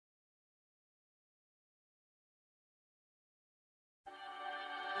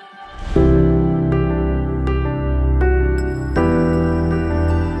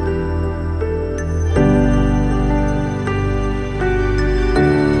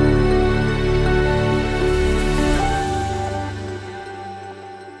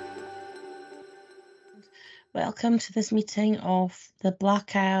welcome to this meeting of the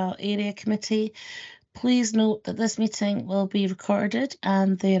Black Isle Area Committee. Please note that this meeting will be recorded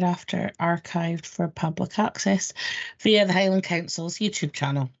and thereafter archived for public access via the Highland Council's YouTube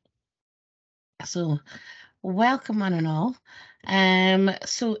channel. So, welcome one and all.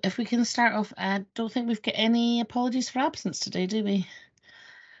 So if we can start off, I don't think we've got any apologies for absence today, do we?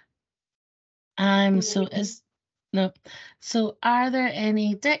 So are there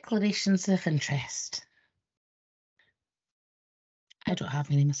any declarations of interest? I don't have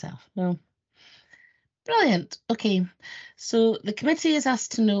any myself, no. Brilliant. Okay, so the committee is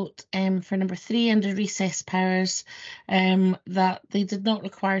asked to note for number 3 under recess powers that they did not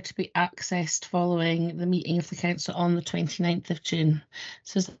require to be accessed following the meeting of the council on the 29th of June.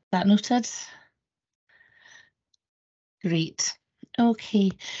 So is that noted? Great. Okay,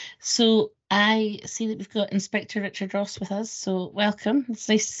 so I see that we've got Inspector Richard Ross with us, so welcome. It's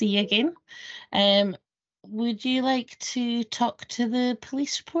nice to see you again. Would you like to talk to the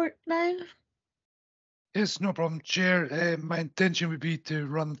police report now? Yes, no problem, Chair. My intention would be to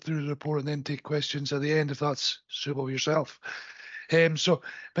run through the report and then take questions at the end, if that's suitable with yourself. So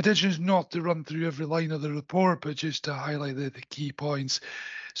my intention is not to run through every line of the report, but just to highlight the key points.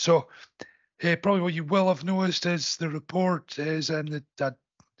 So probably what you will have noticed is the report is in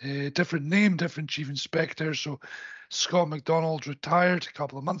a different name, different chief inspector. So Scott MacDonald retired a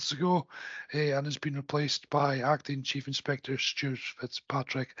couple of months ago and has been replaced by acting Chief Inspector Stuart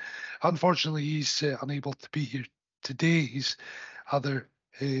Fitzpatrick. Unfortunately, he's unable to be here today. He's other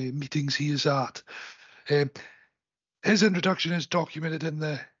meetings he is at. His introduction is documented in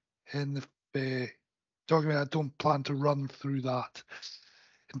the document. I don't plan to run through that.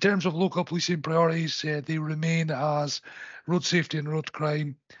 In terms of local policing priorities, they remain as road safety and road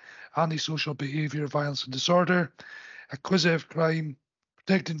crime, antisocial behaviour, violence and disorder, acquisitive crime,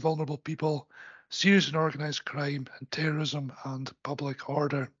 protecting vulnerable people, serious and organised crime, and terrorism and public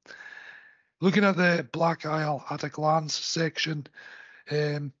order. Looking at the Black Isle at a glance section,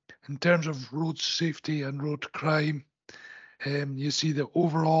 in terms of road safety and road crime, you see that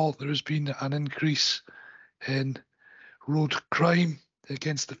overall there has been an increase in road crime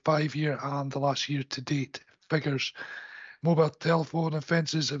against the 5-year and the last year to date figures. Mobile telephone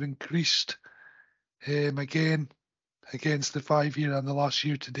offences have increased again against the 5-year and the last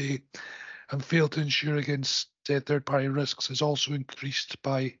year to date, and fail to insure against third-party risks has also increased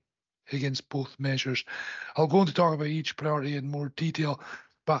by against both measures. I'll go on to talk about each priority in more detail,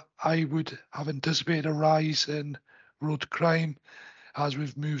 but I would have anticipated a rise in road crime as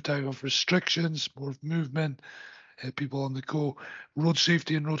we've moved out of restrictions, more movement, people on the go. Road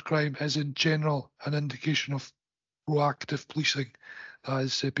safety and road crime is in general an indication of proactive policing, that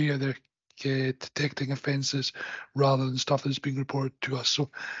is being out there detecting offences rather than stuff that's being reported to us.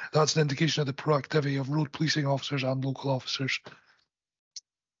 So that's an indication of the proactivity of road policing officers and local officers.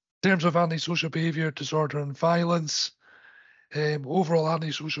 In terms of antisocial behaviour, disorder and violence, overall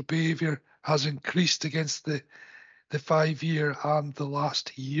antisocial behaviour has increased against the 5-year and the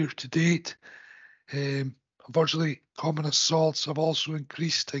last year to date. Unfortunately, common assaults have also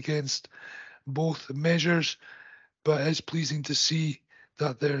increased against both measures, but it's pleasing to see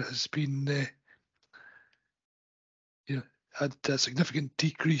that there has been a significant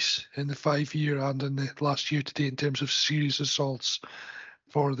decrease in the 5-year and in the last year to date in terms of serious assaults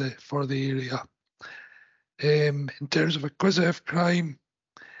for the area. In terms of acquisitive crime,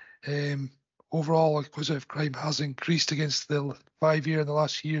 overall acquisitive crime has increased against the 5-year and the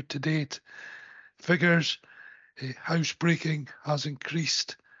last year to date figures. Housebreaking has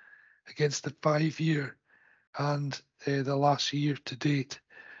increased against the 5-year and the last year to date,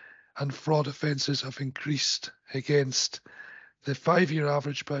 and fraud offences have increased against the 5-year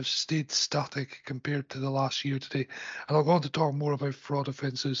average but have stayed static compared to the last year to date. And I'll go on to talk more about fraud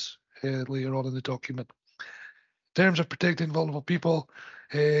offences later on in the document. In terms of protecting vulnerable people,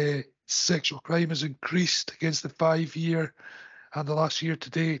 sexual crime has increased against the 5-year and the last year to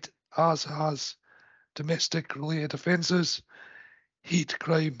date, as has domestic related offences. Hate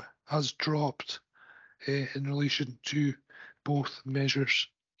crime has dropped in relation to both measures.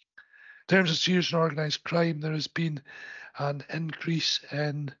 In terms of serious and organised crime, there has been an increase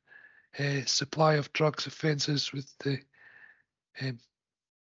in supply of drugs offences, with the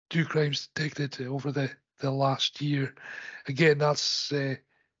 2 crimes detected over the last year. Again, that's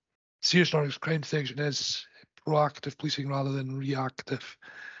serious and organised crime detection is proactive policing rather than reactive.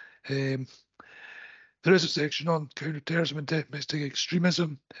 There is a section on counter-terrorism and domestic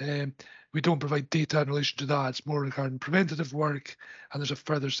extremism. We don't provide data in relation to that. It's more regarding preventative work, and there's a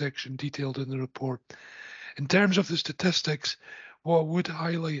further section detailed in the report. In terms of the statistics, what I would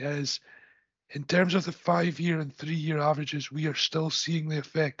highlight is In terms of the 5-year and 3-year averages, we are still seeing the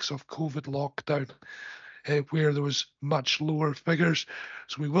effects of COVID lockdown, where there was much lower figures.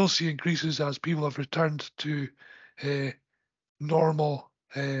 So we will see increases as people have returned to normal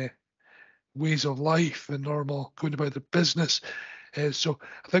ways of life and normal going about their business. So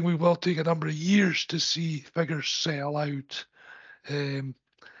I think we will take a number of years to see figures settle out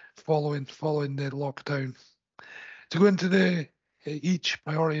following the lockdown. To go into each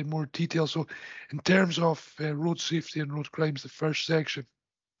priority in more detail. So in terms of road safety and road crimes, the first section,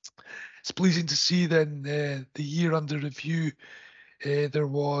 it's pleasing to see then the year under review, there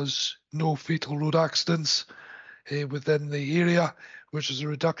was no fatal road accidents within the area, which is a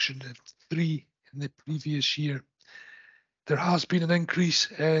reduction of 3 in the previous year. There has been an increase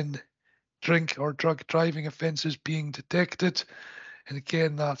in drink or drug driving offences being detected. And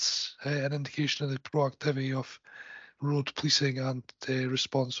again, that's an indication of the proactivity of road policing and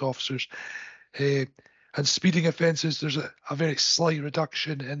response officers. And speeding offences, there's a very slight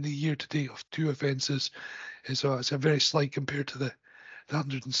reduction in the year to date of 2 offences. So it's a very slight compared to the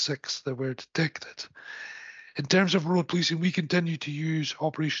 106 that were detected. In terms of road policing, we continue to use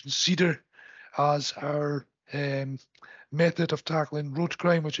Operation Cedar as our method of tackling road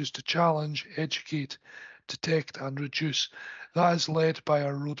crime, which is to challenge, educate, detect and reduce. That is led by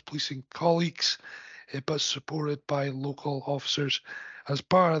our road policing colleagues, but supported by local officers. As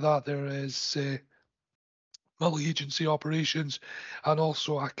part of that, there is multi-agency operations and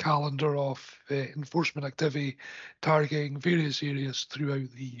also a calendar of enforcement activity targeting various areas throughout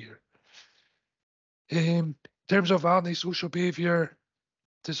the year. In terms of antisocial behaviour,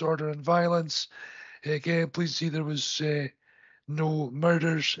 disorder and violence, again, please see there was no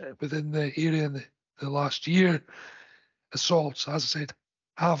murders within the area in the last year. Assaults, as I said,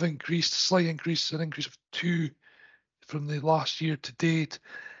 have increased, slight increase, an increase of 2 from the last year to date,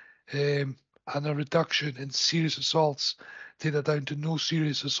 and a reduction in serious assaults, taking it down to no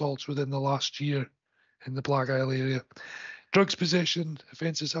serious assaults within the last year in the Black Isle area. Drugs possession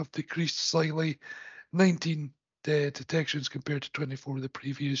offences have decreased slightly, 19 detections compared to 24 the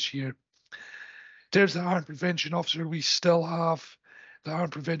previous year. In terms of the harm prevention officer, we still have the harm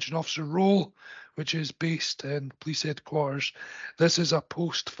prevention officer role, which is based in police headquarters. This is a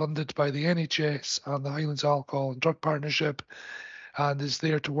post funded by the NHS and the Highlands Alcohol and Drug Partnership, and is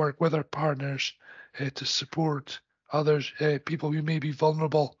there to work with our partners to support others, people who may be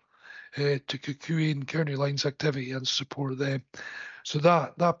vulnerable to Cuckooing County Lines activity and support them. So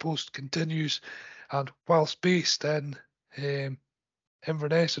that post continues, and whilst based in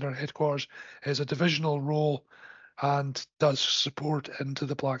Inverness in our headquarters, is a divisional role and does support into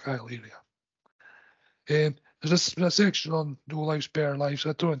the Black Isle area. There's a section on No Lives Better Lives.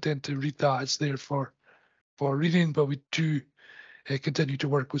 I don't intend to read that. It's there for reading, but we do continue to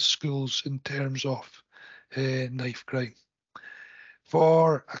work with schools in terms of knife crime.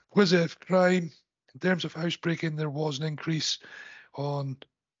 For acquisitive crime, in terms of housebreaking, there was an increase on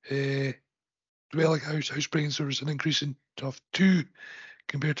dwelling housebreaking. So there was an increase of 2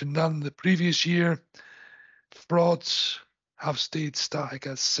 compared to none the previous year. Frauds have stayed static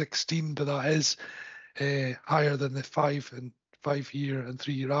at 16, but that is higher than the 5-year and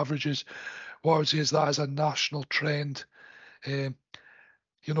 3-year averages. What I would say is that is a national trend. You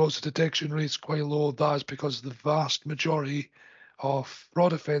notice the detection rate's quite low. That is because the vast majority of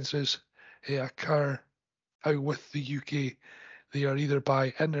fraud offences occur out with the UK. They are either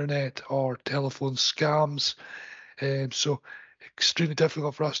by internet or telephone scams. So extremely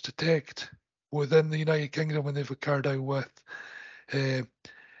difficult for us to detect within the United Kingdom when they've occurred out with. And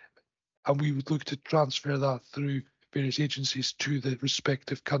we would look to transfer that through various agencies to the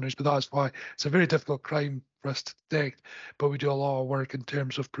respective countries. But that's why it's a very difficult crime for us to detect, but we do a lot of work in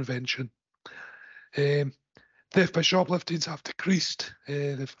terms of prevention. Theft by shopliftings have decreased.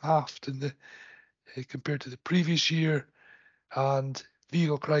 They've halved compared to the previous year, and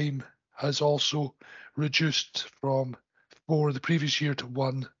vehicle crime has also reduced from 4 the previous year to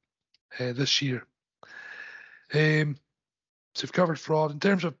 1 this year. So we've covered fraud. In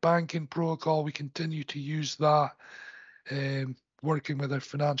terms of banking protocol, we continue to use that, working with our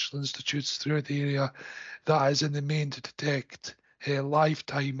financial institutes throughout the area. That is in the main to detect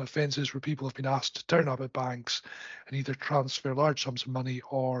lifetime offences where people have been asked to turn up at banks and either transfer large sums of money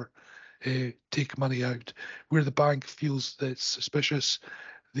or take money out. Where the bank feels that it's suspicious,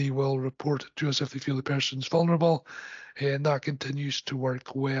 they will report it to us if they feel the person's vulnerable, and that continues to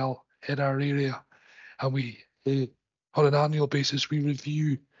work well in our area. And we, on an annual basis, we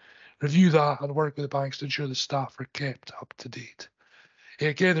review that and work with the banks to ensure the staff are kept up to date.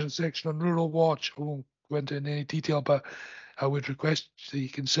 Again, there's a section on Rural Watch. I won't go into any detail, but I would request that you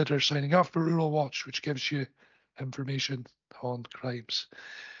consider signing up for Rural Watch, which gives you information on crimes.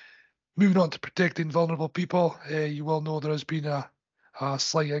 Moving on to protecting vulnerable people, you will know there has been a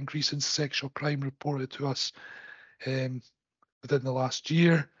slight increase in sexual crime reported to us within the last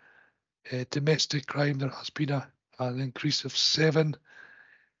year. Domestic crime, there has been an increase of 7,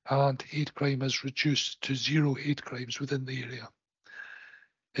 and hate crime has reduced to 0 hate crimes within the area.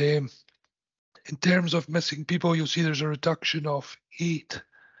 In terms of missing people, you'll see there's a reduction of 8.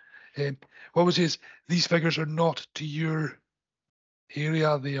 What we say is these figures are not to your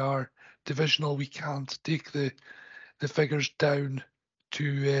area, they are divisional. We can't take the figures down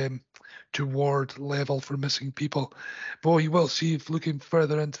to ward level for missing people. But you will see, if looking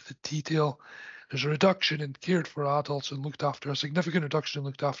further into the detail, there's a reduction in cared for adults and looked after, a significant reduction in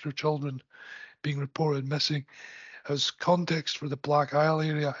looked after children being reported missing. As context for the Black Isle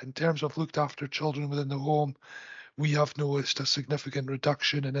area, in terms of looked after children within the home, we have noticed a significant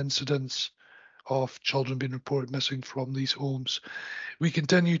reduction in incidents of children being reported missing from these homes. We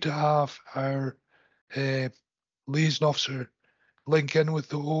continue to have our liaison officer link in with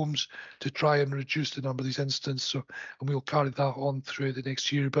the homes to try and reduce the number of these incidents. So, and we'll carry that on throughout the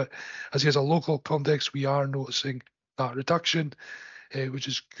next year. But as a local context, we are noticing that reduction, which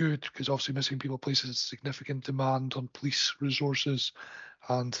is good because obviously missing people places a significant demand on police resources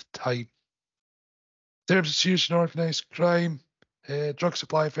and time. In terms of serious and organised crime, drug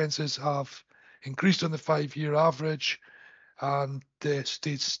supply offences have increased on the 5-year average and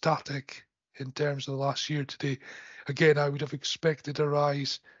stayed static in terms of the last year to date. Again, I would have expected a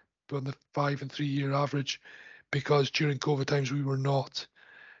rise on the 5 and 3-year average because during COVID times we were not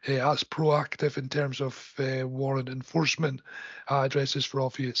as proactive in terms of warrant enforcement addresses for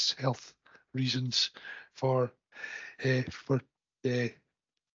obvious health reasons for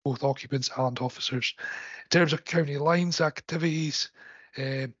both occupants and officers. In terms of county lines activities,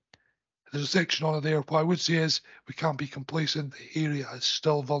 there's a section on it there. What I would say is we can't be complacent. The area is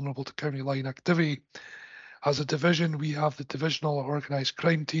still vulnerable to county line activity. As a division, we have the Divisional Organised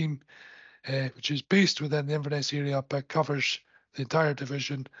Crime Team, which is based within the Inverness area but covers the entire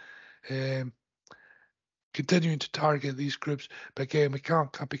division, continuing to target these groups. But again, we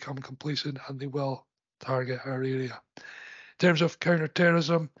can't become complacent and they will target our area. In terms of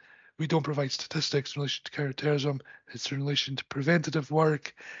counter-terrorism, we don't provide statistics in relation to counter-terrorism. It's in relation to preventative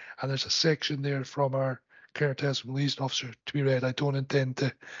work, and there's a section there from our counter-terrorism liaison officer to be read. I don't intend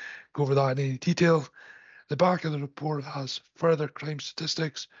to go over that in any detail. The back of the report has further crime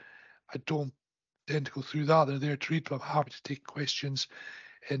statistics. I don't intend to go through that. They're there to read, but I'm happy to take questions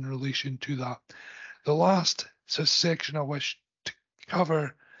in relation to that. The last section I wish to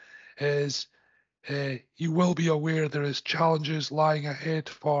cover is you will be aware there is challenges lying ahead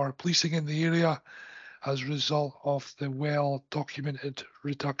for policing in the area as a result of the well-documented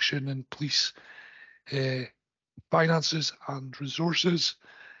reduction in police finances and resources.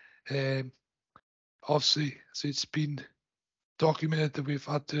 Obviously, it's been documented that we've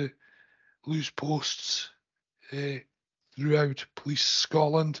had to lose posts throughout Police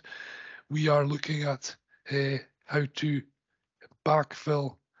Scotland. We are looking at how to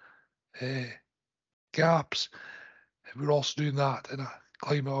backfill gaps. We're also doing that in a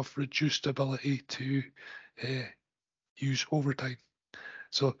climate of reduced ability to use overtime.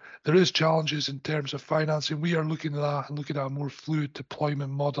 So there is challenges in terms of financing. We are looking at that and looking at a more fluid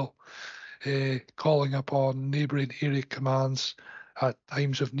deployment model, calling upon neighbouring area commands at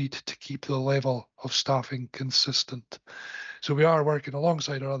times of need to keep the level of staffing consistent. So we are working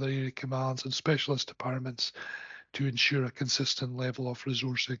alongside our other area commands and specialist departments to ensure a consistent level of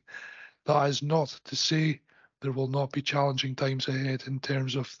resourcing. That is not to say there will not be challenging times ahead in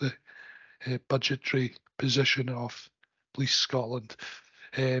terms of the budgetary position of Police Scotland.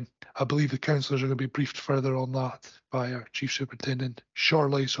 I believe the councillors are going to be briefed further on that by our Chief Superintendent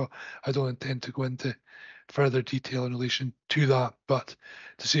shortly, so I don't intend to go into further detail in relation to that, but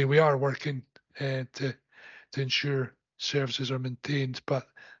to say we are working to ensure services are maintained, but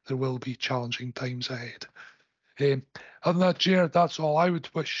there will be challenging times ahead. Other than that, Chair, that's all I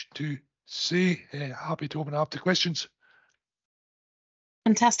would wish to say. Happy to open up to questions.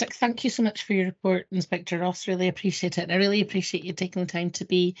 Fantastic. Thank you so much for your report, Inspector Ross. Really appreciate it. I really appreciate you taking the time to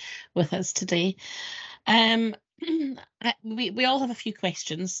be with us today. We all have a few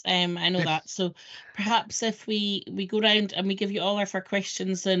questions. I know that. So perhaps if we go round and we give you all of our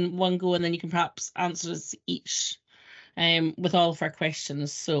questions in one go, and then you can perhaps answer us each with all of our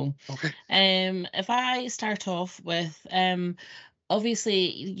questions. So okay. If I start off with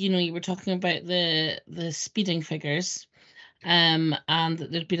obviously, you were talking about the speeding figures. and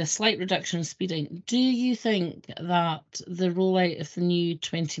that there'd been a slight reduction in speeding. Do you think that the rollout of the new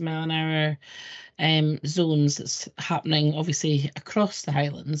 20 mile an hour zones that's happening obviously across the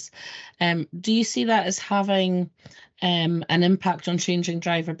Highlands, do you see that as having an impact on changing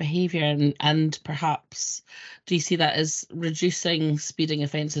driver behaviour, and perhaps do you see that as reducing speeding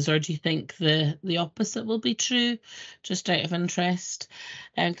offences, or do you think the opposite will be true, just out of interest?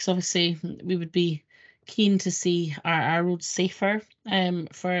 Because obviously we would be keen to see our roads safer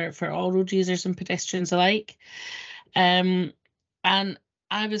for all road users and pedestrians alike. And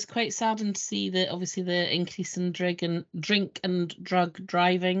I was quite saddened to see that obviously the increase in drink and drug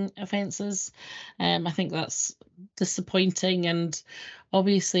driving offences. I think that's disappointing and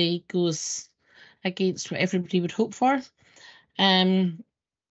obviously goes against what everybody would hope for. Um,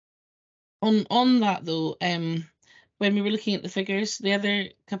 on that though, when we were looking at the figures, the other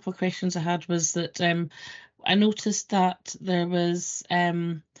couple of questions I had was that I noticed that there was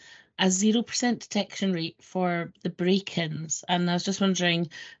a 0% detection rate for the break-ins, and I was just wondering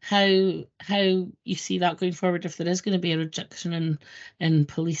how you see that going forward, if there is going to be a reduction in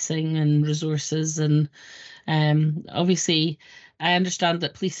policing and resources. And obviously I understand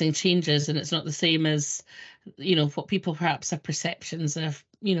that policing changes and it's not the same as, what people perhaps have perceptions of,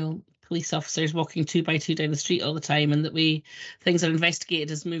 police officers walking 2 by 2 down the street all the time, and that things are investigated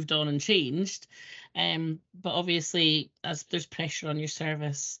as moved on and changed. But obviously, as there's pressure on your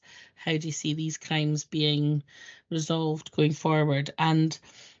service, how do you see these crimes being resolved going forward? And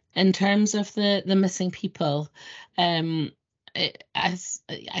in terms of the missing people, I'm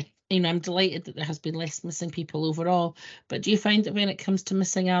delighted that there has been less missing people overall. But do you find that when it comes to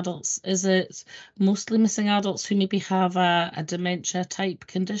missing adults, is it mostly missing adults who maybe have a dementia type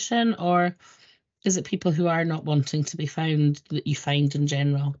condition, or is it people who are not wanting to be found that you find in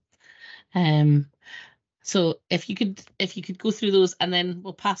general? So if you could go through those, and then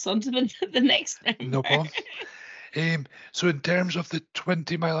we'll pass on to the next member. No problem. So in terms of the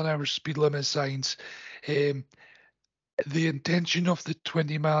 20 mile an hour speed limit signs, the intention of the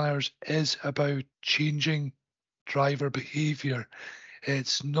 20 mile an hours is about changing driver behaviour.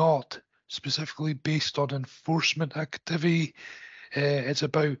 It's not specifically based on enforcement activity. It's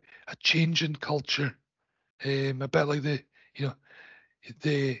about a change in culture, a bit like the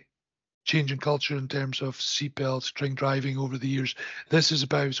change in culture in terms of seatbelts, drink driving over the years. It's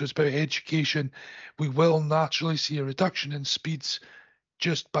about education. We will naturally see a reduction in speeds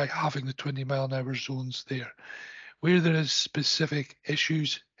just by having the 20 mile an hour zones there. Where there is specific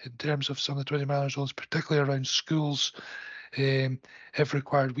issues in terms of some of the 20 mile an hour zones, particularly around schools, if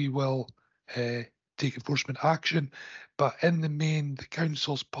required, we will take enforcement action. But in the main, the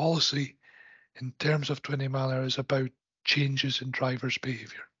council's policy in terms of 20 mile an hour is about changes in drivers'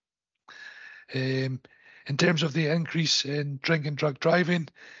 behaviour. In terms of the increase in drink and drug driving,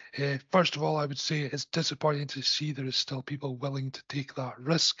 first of all, I would say it's disappointing to see there is still people willing to take that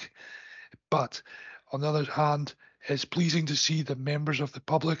risk. But on the other hand, it's pleasing to see that members of the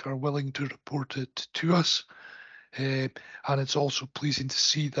public are willing to report it to us. And it's also pleasing to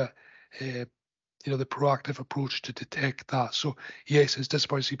see that the proactive approach to detect that. So yes, it's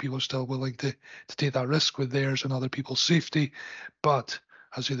disappointing to see people are still willing to take that risk with theirs and other people's safety. But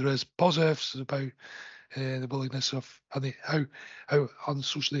I say there is positives about the willingness of, and how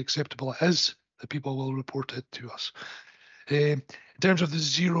unsocially acceptable it is that people will report it to us. In terms of the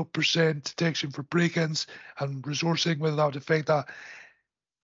 0% detection for break-ins and resourcing, whether that would affect that,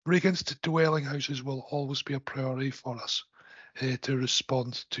 break-ins to dwelling houses will always be a priority for us to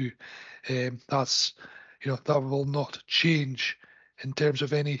respond to. That will not change in terms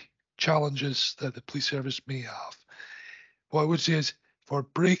of any challenges that the police service may have. What I would say is for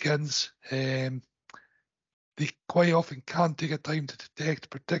break-ins, they quite often can take a time to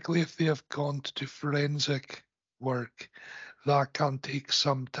detect, particularly if they have gone to do forensic work. That can take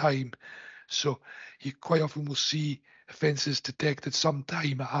some time. So you quite often will see offences detected some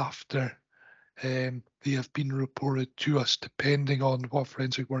time after they have been reported to us, depending on what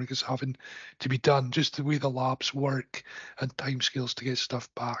forensic work is having to be done, just the way the labs work and timescales to get stuff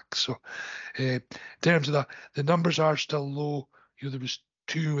back. So in terms of that, the numbers are still low. There was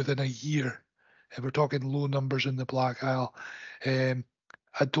 2 within a year. If we're talking low numbers in the Black Isle,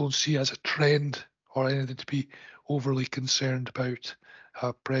 I don't see it as a trend or anything to be overly concerned about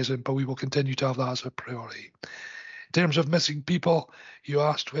at present, but we will continue to have that as a priority. In terms of missing people, you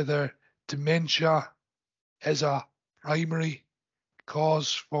asked whether dementia is a primary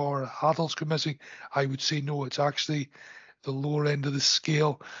cause for adults going missing. I would say no, it's actually the lower end of the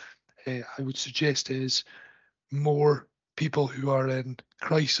scale. I would suggest it is more people who are in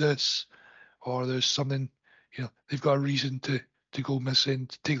crisis, or there's something they've got a reason to go missing,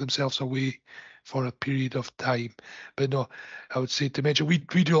 to take themselves away for a period of time. But no, I would say dementia. We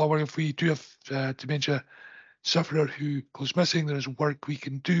do a lot of work. If we do have dementia sufferer who goes missing, there's work we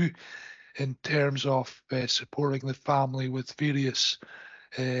can do in terms of supporting the family with various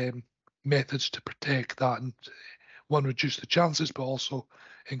methods to protect that and one, reduce the chances, but also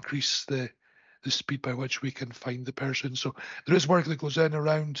increase the speed by which we can find the person. So there is work that goes in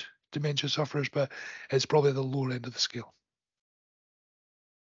around dementia sufferers, but it's probably the lower end of the scale.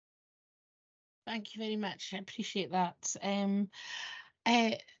 Thank you very much. I appreciate that. Sarah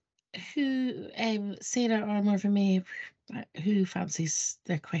or Mervyn May, who fancies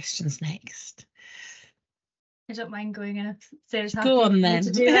their questions next? I don't mind going in if Sarah's happy. Go on then.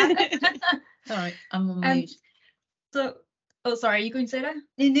 To do that. Sorry, I'm on mute. Sorry, are you going, Sarah?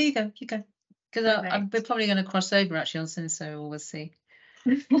 No, you go. Because Perfect. we're probably going to cross over actually on Sin, so we'll see.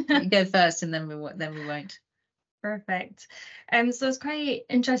 You go first, and then we won't. Perfect. So I was quite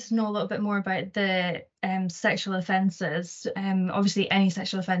interested to know a little bit more about the sexual offences. Obviously, any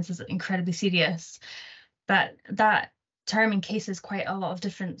sexual offence is incredibly serious, but that term encases quite a lot of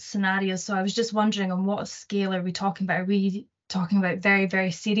different scenarios. So I was just wondering, on what scale are we talking about? Are we talking about very,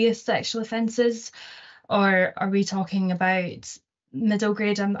 very serious sexual offences, or are we talking about middle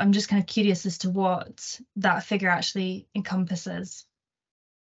grade? I'm just kind of curious as to what that figure actually encompasses.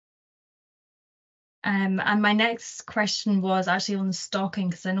 And my next question was actually on stalking,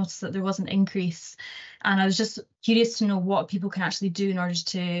 because I noticed that there was an increase, and I was just curious to know what people can actually do in order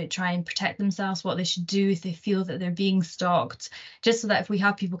to try and protect themselves, what they should do if they feel that they're being stalked, just so that if we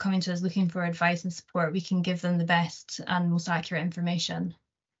have people coming to us looking for advice and support, we can give them the best and most accurate information.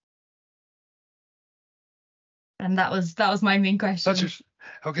 And that was my main question.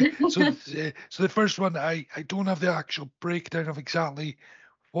 Okay. So the first one, I don't have the actual breakdown of exactly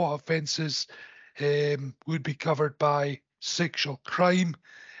what offences would be covered by sexual crime,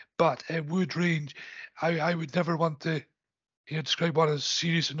 but it would range. I would never want to describe one as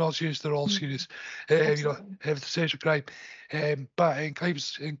serious and not serious. They're all serious. If it's sexual crime, but it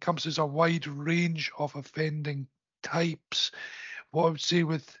encompasses a wide range of offending types. What I would say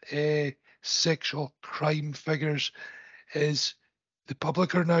with sexual crime figures is the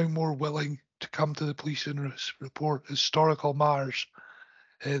public are now more willing to come to the police and report historical matters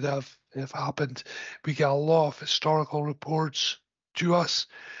that have happened. We get a lot of historical reports to us,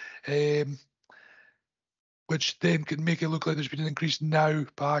 which then can make it look like there's been an increase now,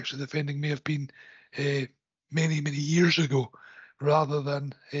 but actually the offending may have been many, many years ago rather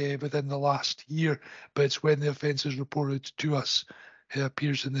than within the last year. But it's when the offence is reported to us, it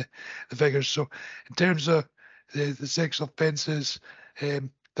appears in the figures. So in terms of the sexual offences, the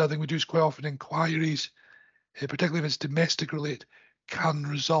other thing we do is quite often inquiries, particularly if it's domestic related, can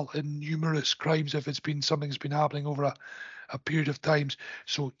result in numerous crimes if it's been something's been happening over a period of times.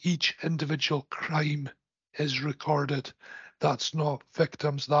 So each individual crime is recorded. That's not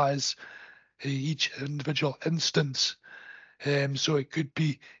victims, that is each individual instance. So it could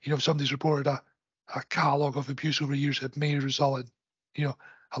be, if somebody's reported a catalogue of abuse over years, it may result in,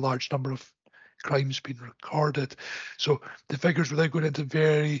 a large number of crimes being recorded. So the figures, without going into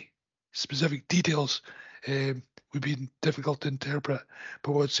very specific details, would be difficult to interpret.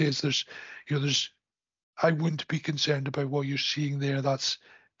 But what I'd say is I wouldn't be concerned about what you're seeing there. That's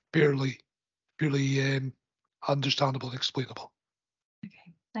fairly understandable and explainable.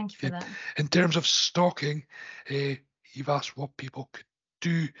 Okay, thank you for that. In terms of stalking, you've asked what people could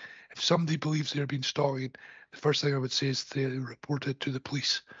do. If somebody believes they're being stalked, the first thing I would say is they report it to the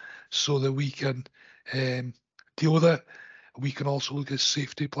police so that we can deal with it. We can also look at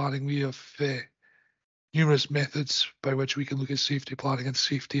safety planning. We have numerous methods by which we can look at safety planning and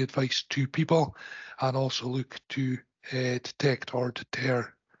safety advice to people, and also look to detect or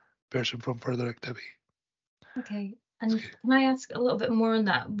deter person from further activity. Okay, and can I ask a little bit more on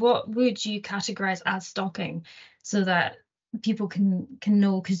that? What would you categorise as stalking, so that people can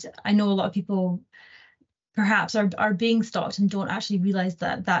know? Because I know a lot of people perhaps are being stalked and don't actually realise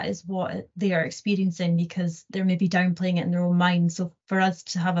that is what they are experiencing, because they're maybe downplaying it in their own mind. So for us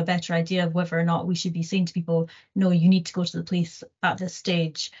to have a better idea of whether or not we should be saying to people, no, you need to go to the police at this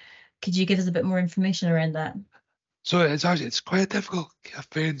stage, could you give us a bit more information around that? So it's quite a difficult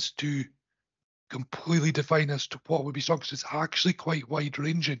offence to completely define as to what would be stalking, because it's actually quite wide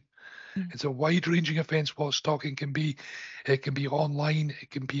ranging. It's a wide ranging offence what stalking can be. It can be online, it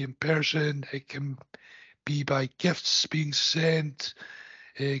can be in person, it can be by gifts being sent,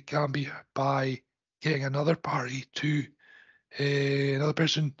 it can be by getting another party to another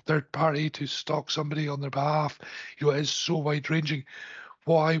person, third party, to stalk somebody on their behalf. It is so wide ranging.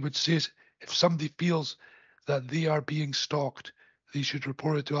 What I would say is, if somebody feels that they are being stalked, they should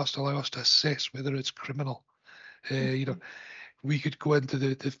report it to us to allow us to assess whether it's criminal. You know, we could go into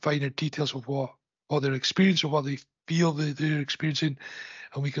the finer details of what they're experiencing, what they feel that they're experiencing,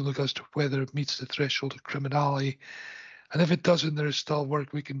 and we can look as to whether it meets the threshold of criminality. And if it doesn't, there is still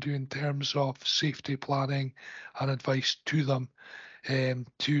work we can do in terms of safety planning and advice to them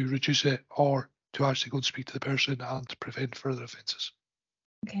to reduce it, or to actually go and speak to the person and to prevent further offences.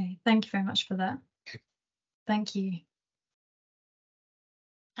 Okay, thank you very much for that. Okay. Thank you.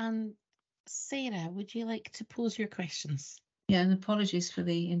 And Sarah, would you like to pose your questions? Yeah, and apologies for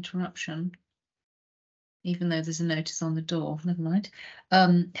the interruption, even though there's a notice on the door. Never mind.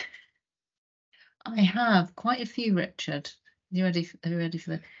 I have quite a few, Richard. Are you ready for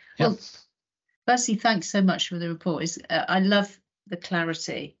that? Yeah. Well, firstly, thanks so much for the report. I love the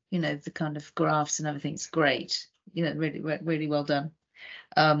clarity, you know, the kind of graphs and everything. It's great. You know, really well done.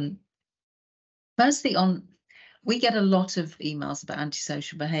 Firstly, we get a lot of emails about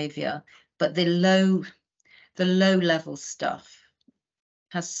antisocial behaviour, but the low level stuff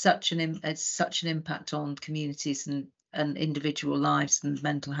has such an impact on communities and individual lives and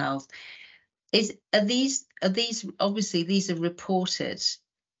mental health. Are these obviously these are reported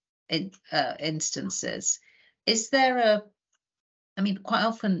instances? Is there I mean, quite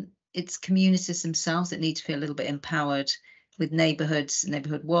often it's communities themselves that need to feel a little bit empowered with neighbourhoods,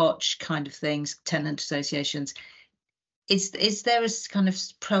 neighbourhood watch kind of things, tenant associations. Is there a kind of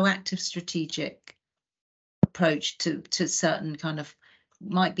proactive strategic approach to certain kind of,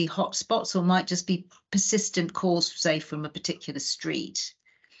 might be hotspots or might just be persistent calls, say from a particular street,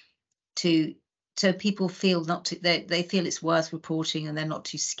 so people feel they feel it's worth reporting and they're not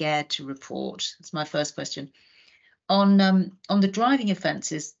too scared to report? That's my first question. On the driving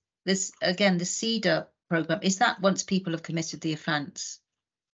offences, this again, the CEDAR programme, is that once people have committed the offence,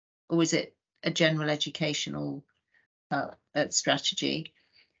 or is it a general educational strategy?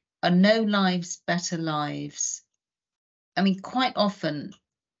 And No Lives, Better Lives. I mean, quite often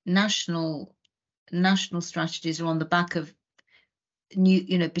national strategies are on the back of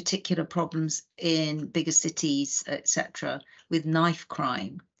particular problems in bigger cities, etc., with knife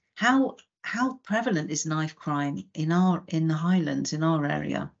crime. How prevalent is knife crime in the Highlands, in our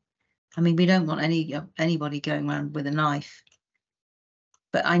area? I mean, we don't want anybody going around with a knife,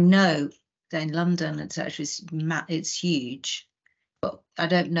 but I know that in London, etc., it's huge. But I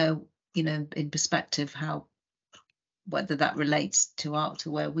don't know, in perspective, whether that relates to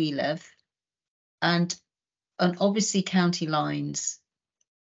where we live, and obviously county lines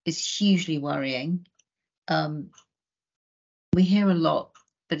is hugely worrying. We hear a lot,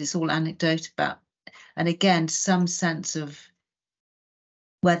 but it's all anecdote about, and again, some sense of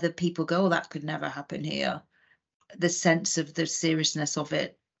whether people go, oh, that could never happen here. The sense of the seriousness of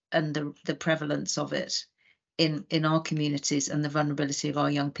it and the prevalence of it in our communities and the vulnerability of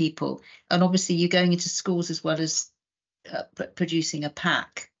our young people. And obviously you're going into schools as well as producing a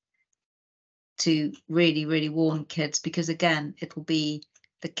pack to really, really warn kids, because again, it will be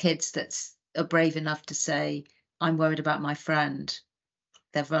the kids that are brave enough to say, I'm worried about my friend,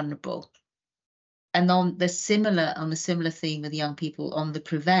 they're vulnerable. And on the similar theme with young people, on the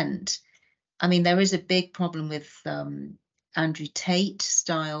prevent, I mean, there is a big problem with Andrew Tate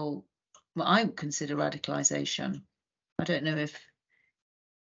style, what I would consider radicalisation. I don't know if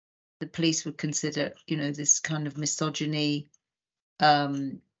the police would consider, this kind of misogyny,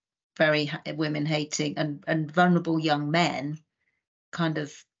 very women hating and vulnerable young men kind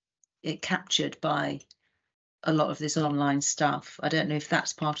of captured by a lot of this online stuff. I don't know if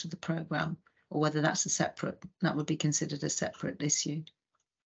that's part of the programme or whether that would be considered a separate issue.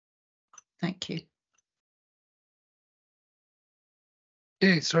 Thank you.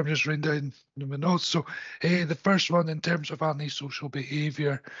 Yeah, so I'm just writing down my notes. So the first one, in terms of antisocial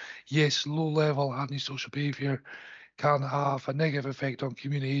behaviour, yes, low-level antisocial behaviour can have a negative effect on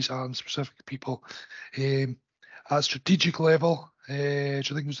communities and specific people. At strategic level,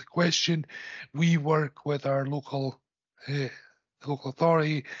 which I think was the question, we work with our local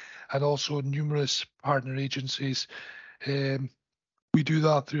authority and also numerous partner agencies. We do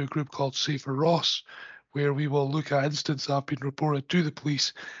that through a group called Safer Ross, where we will look at incidents that have been reported to the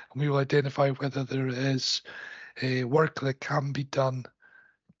police, and we will identify whether there is work that can be done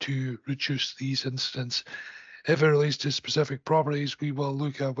to reduce these incidents. If it relates to specific properties, we will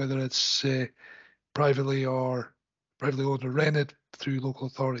look at whether it's privately owned or rented through local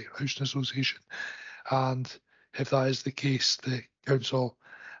authority or housing association. And if that is the case, the council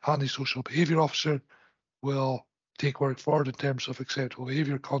anti-social behaviour officer will take work forward in terms of acceptable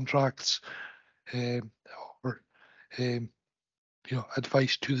behaviour contracts, or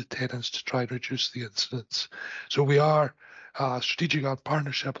advice to the tenants to try and reduce the incidents. So we are strategic at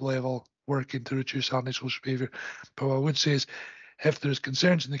partnership level working to reduce antisocial behaviour. But what I would say is, if there's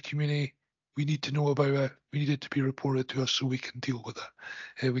concerns in the community, we need to know about it. We need it to be reported to us so we can deal with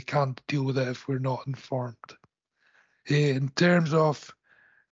it. We can't deal with it if we're not informed. In terms of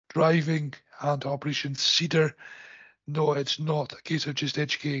driving and Operation Cedar, no, it's not a case of just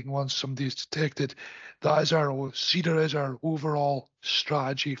educating once somebody is detected. That is Cedar is our overall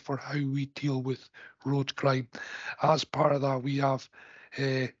strategy for how we deal with road crime. As part of that, we have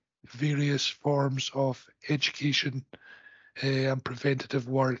various forms of education and preventative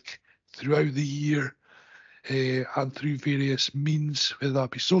work throughout the year and through various means, whether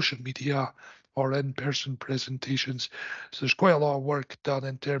that be social media or in-person presentations. So there's quite a lot of work done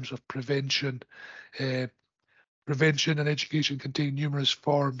in terms of prevention. Prevention and education contain numerous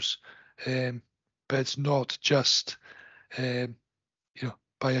forms, but it's not just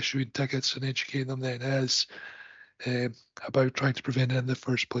by issuing tickets and educating them. Then it is about trying to prevent it in the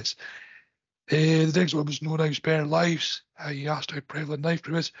first place. The next one was No Knives Better Lives. You asked how prevalent knife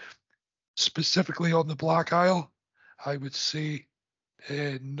crime is. Specifically on the Black Isle, I would say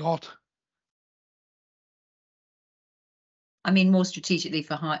not. I mean, more strategically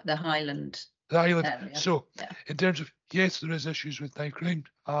for the Highland. The Highland. Area. So, in terms of, yes, there is issues with knife crime,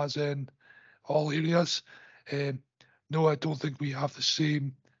 as in all areas. No, I don't think we have the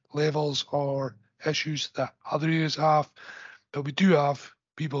same levels or issues that other areas have, but we do have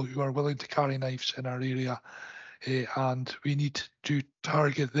people who are willing to carry knives in our area, and we need to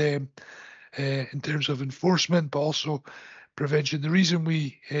target them in terms of enforcement, but also prevention. The reason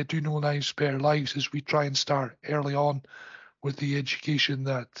we do No Knives Spare Lives is we try and start early on with the education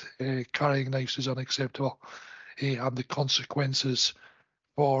that carrying knives is unacceptable and the consequences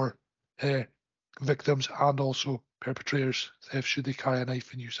for victims and also perpetrators should they carry a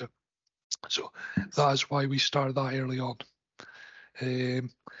knife and use it. So that is why we start that early on. In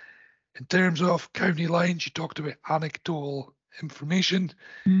terms of county lines, you talked about anecdotal information.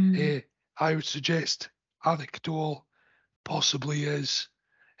 I would suggest anecdotal possibly is,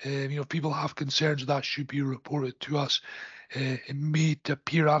 if people have concerns, that should be reported to us. It may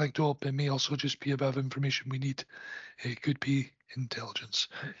appear anecdotal, but it may also just be a bit of information we need. It could be intelligence.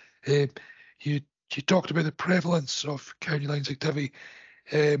 You talked about the prevalence of county lines activity.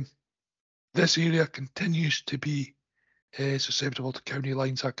 This area continues to be susceptible to county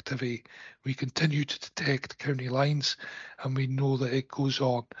lines activity. We continue to detect county lines, and we know that it goes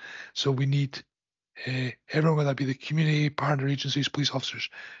on. So we need everyone, whether that be the community, partner agencies, police officers,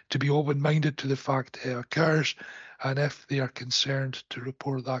 to be open-minded to the fact it occurs, and if they are concerned, to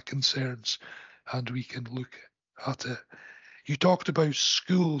report that concerns, and we can look at it. You talked about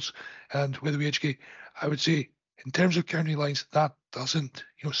schools and whether we educate. I would say, in terms of county lines, that doesn't,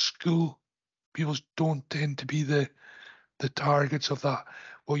 school pupils don't tend to be the targets of that.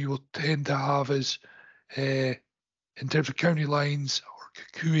 What you will tend to have is, in terms of county lines or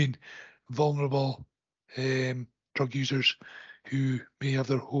cocoon, vulnerable drug users who may have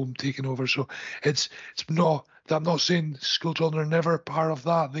their home taken over. So it's not, I'm not saying school children are never part of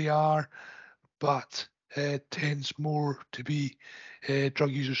that, they are, but it tends more to be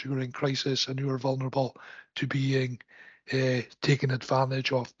drug users who are in crisis and who are vulnerable to being taken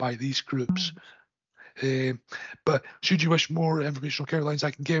advantage of by these groups. But should you wish more information on county lines,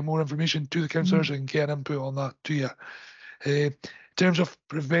 I can get more information to the councillors and get input on that to you. In terms of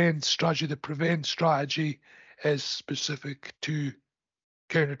prevent strategy, the prevent strategy is specific to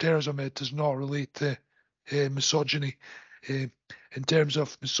counter-terrorism. It does not relate to misogyny. In terms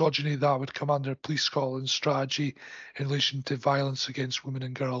of misogyny, that would come under Police Scotland's strategy in relation to violence against women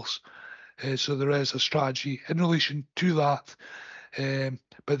and girls. So there is a strategy in relation to that,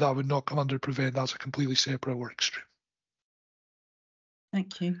 but that would not come under prevent. That's a completely separate work stream.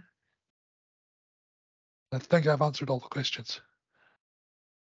 Thank you. I think I've answered all the questions.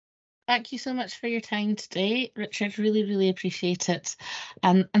 Thank you so much for your time today, Richard. Really, really appreciate it.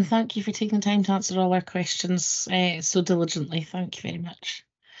 And thank you for taking the time to answer all our questions so diligently. Thank you very much.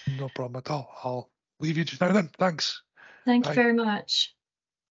 No problem at all. I'll leave you just now then. Thanks. Thank Bye. you very much.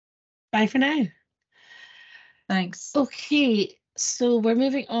 Bye for now. Thanks. Okay, so we're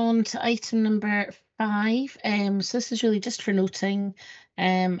moving on to item number 5. So this is really just for noting.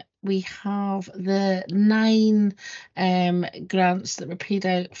 We have the 9 grants that were paid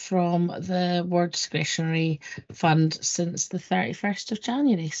out from the Ward Discretionary Fund since the 31st of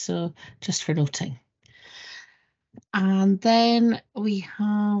January. So just for noting. And then we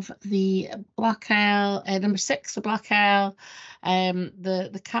have the Black Isle, number 6, the Black Isle,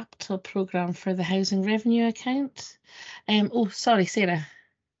 the capital programme for the housing revenue account. Oh, sorry, Sarah.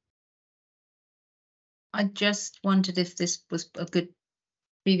 I just wondered if this was a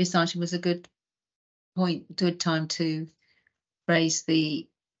previous item was a good time to raise the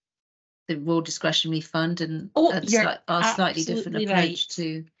Royal Discretionary Fund and our slightly different approach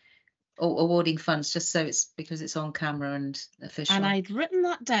to awarding funds, just so it's because it's on camera and official. And I'd written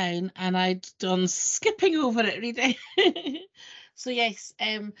that down and I'd done skipping over it reading. So yes,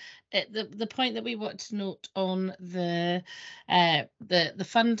 the point that we want to note on the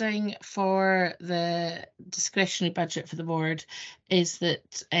funding for the discretionary budget for the board is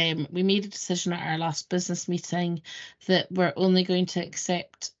that we made a decision at our last business meeting that we're only going to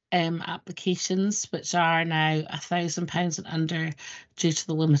accept applications which are now £1,000 and under due to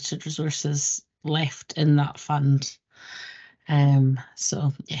the limited resources left in that fund.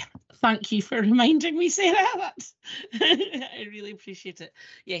 So yeah, thank you for reminding me, Sarah. That I really appreciate it.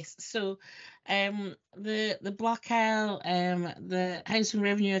 Yes, so the Black Isle, the Housing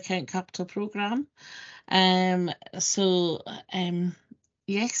Revenue Account Capital Programme.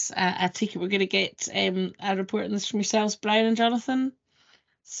 Yes, I take it we're going to get a report on this from yourselves, Brian and Jonathan.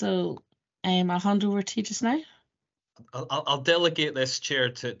 So I'll hand over to you just now. I'll delegate this chair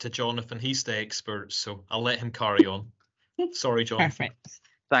to Jonathan. He's the expert, so I'll let him carry on. Sorry, John. Perfect.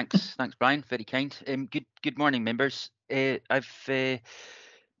 Thanks, Brian. Very kind. Good morning, members. The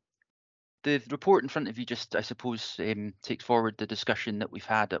report in front of you just, I suppose, takes forward the discussion that we've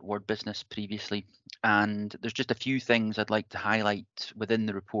had at Ward Business previously, and there's just a few things I'd like to highlight within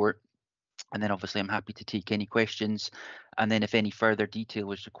the report, and then obviously I'm happy to take any questions, and then if any further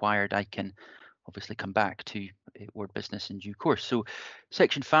detail is required, I can obviously come back to Ward Business in due course. So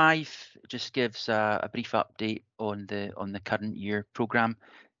section 5 just gives a brief update on the current year programme,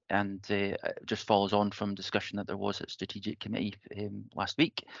 and just follows on from discussion that there was at Strategic Committee last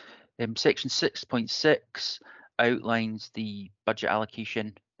week. Section 6.6 outlines the budget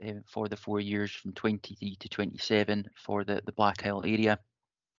allocation for the 4 years from 23 to 27 for the Black Isle area.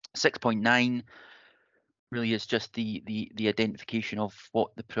 6.9 really is just the identification of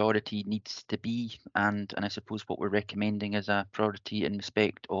what the priority needs to be, and I suppose what we're recommending as a priority in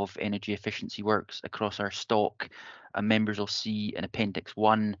respect of energy efficiency works across our stock. And members will see in Appendix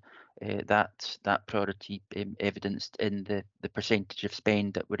 1 that priority evidenced in the percentage of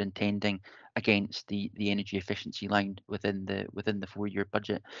spend that we're intending against the energy efficiency line within the 4-year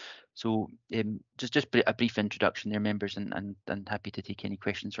budget. So just a brief introduction there, members, and happy to take any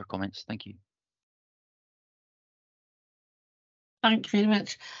questions or comments. Thank you. Thank you very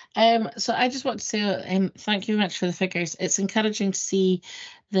much. So I just want to say thank you very much for the figures. It's encouraging to see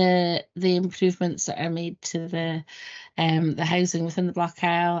the improvements that are made to the housing within the Black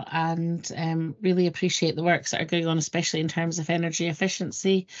Isle, and really appreciate the works that are going on, especially in terms of energy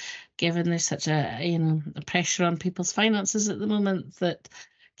efficiency, given there's such a pressure on people's finances at the moment that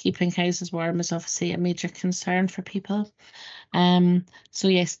keeping houses warm is obviously a major concern for people. So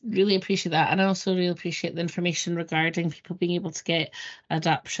yes, really appreciate that, and I also really appreciate the information regarding people being able to get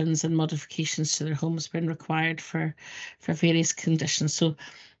adaptations and modifications to their homes when required for various conditions. So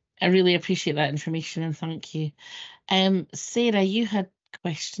I really appreciate that information, and thank you. Sarah, you had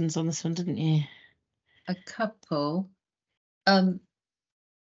questions on this one, didn't you? A couple. I'm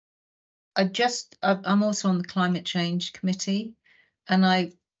also on the Climate Change Committee, and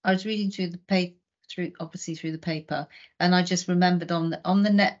I was reading through the paper. Through the paper, and I just remembered on the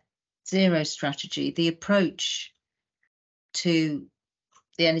net zero strategy, the approach to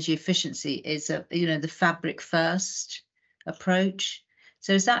the energy efficiency is the fabric first approach.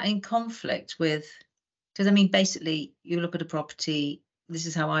 So is that in conflict with, because I mean basically you look at a property, this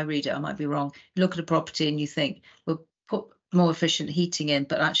is how I read it, I might be wrong, you look at a property and you think we'll put more efficient heating in,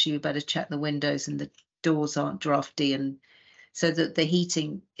 but actually we better check the windows and the doors aren't drafty, and so that the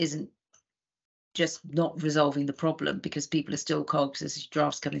heating isn't just not resolving the problem because people are still cold because there's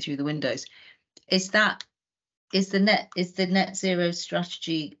drafts coming through the windows. Is the net zero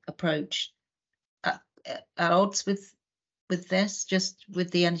strategy approach at odds with this, just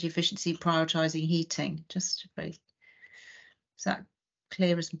with the energy efficiency prioritizing heating? Just very, is that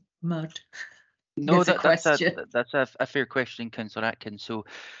clear as mud? No, that's a fair question, Councillor Atkins. So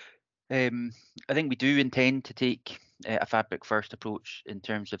I think we do intend to take a fabric first approach in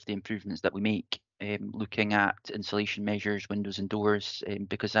terms of the improvements that we make, looking at insulation measures, windows and doors,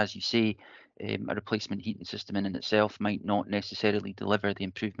 because as you say, a replacement heating system in itself might not necessarily deliver the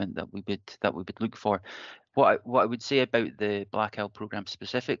improvement that we would look for. What I would say about the Black Isle programme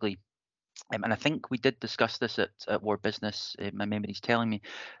specifically And I think we did discuss this at Ward Business. My memory's telling me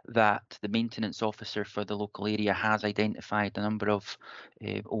that the maintenance officer for the local area has identified a number of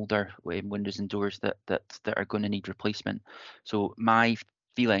older windows and doors that are going to need replacement. So my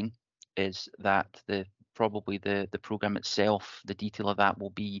feeling is that probably the programme itself, the detail of that will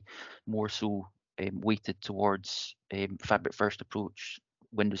be more so weighted towards fabric first approach,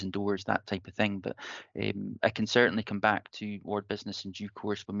 windows and doors, that type of thing. But I can certainly come back to Ward Business in due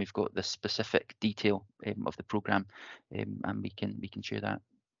course when we've got the specific detail of the programme, and we can share that.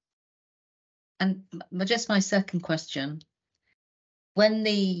 And just my second question, when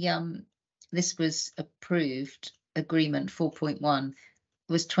the this was approved, agreement 4.1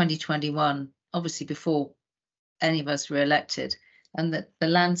 was 2021, obviously before any of us were elected, and that the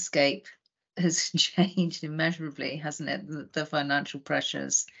landscape has changed immeasurably, hasn't it? The financial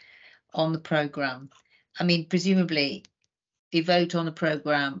pressures on the programme. I mean, presumably you vote on a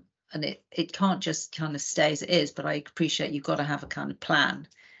programme and it can't just kind of stay as it is, but I appreciate you've got to have a kind of plan.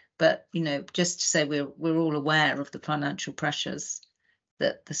 But, you know, just to say we're all aware of the financial pressures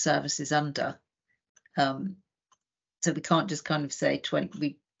that the service is under. So we can't just kind of say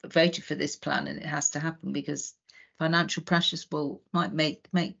we voted for this plan and it has to happen, because financial pressures might make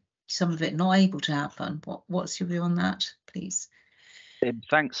some of it not able to happen. What's your view on that, please?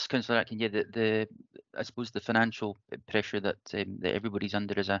 Thanks, Councillor Atkin. Yeah, I suppose the financial pressure that everybody's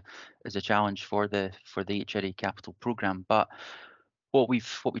under is a challenge for the HRA capital programme. But what we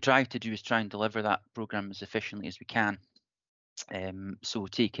try to do is try and deliver that programme as efficiently as we can. So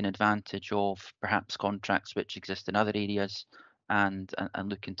taking advantage of perhaps contracts which exist in other areas, and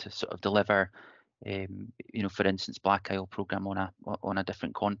looking to sort of deliver, you know, for instance, Black Isle programme on a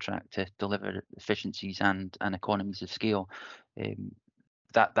different contract to deliver efficiencies and economies of scale.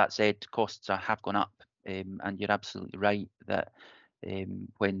 That said, costs have gone up, and you're absolutely right that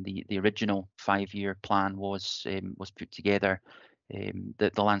when the original 5-year plan was put together,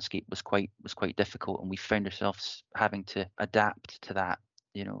 the landscape was quite difficult, and we found ourselves having to adapt to that,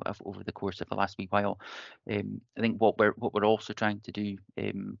 you know, over the course of the last wee while. I think what we're also trying to do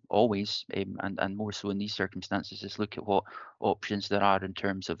always, and more so in these circumstances, is look at what options there are in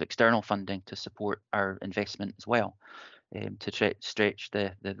terms of external funding to support our investment as well. To stretch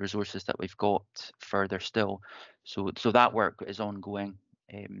the resources that we've got further still. So that work is ongoing,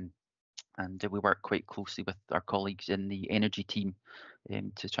 and we work quite closely with our colleagues in the energy team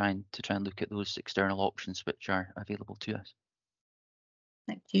to try and look at those external options which are available to us.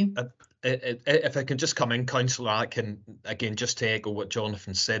 Thank you. If I can just come in, Councillor Atkin, again, just to echo what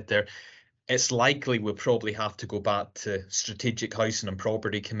Jonathan said there, it's likely we'll probably have to go back to Strategic Housing and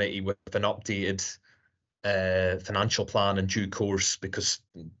Property Committee with an updated financial plan in due course, because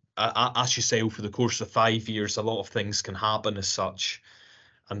as you say, over the course of 5 years, a lot of things can happen as such,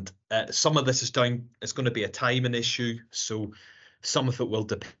 and some of this is going to be a timing issue, so some of it will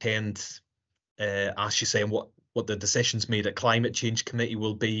depend, as you say, on what the decisions made at Climate Change Committee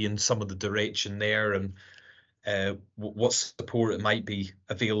will be, and some of the direction there, and what support it might be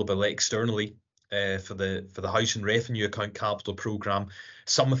available externally for the Housing Revenue Account Capital Programme.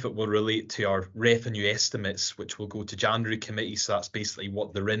 Some of it will relate to our revenue estimates, which will go to January committee. So that's basically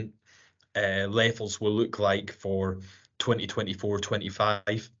what the rent levels will look like for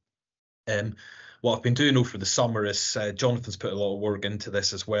 2024-25. What I've been doing over the summer is Jonathan's put a lot of work into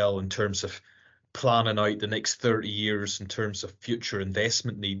this as well, in terms of planning out the next 30 years in terms of future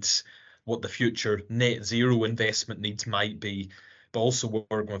investment needs, what the future net zero investment needs might be, but also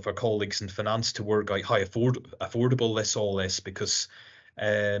working with our colleagues in finance to work out how affordable this all is, because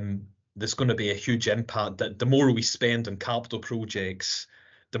there's going to be a huge impact that the more we spend on capital projects,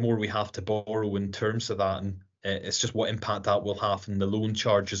 the more we have to borrow in terms of that, and it's just what impact that will have in the loan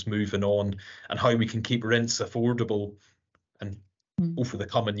charges moving on, and how we can keep rents affordable and over the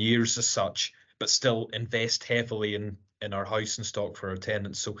coming years as such, but still invest heavily in our housing stock for our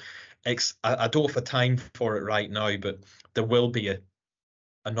tenants. So I don't have a time for it right now, but there will be an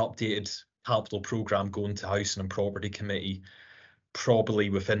updated capital programme going to Housing and Property Committee probably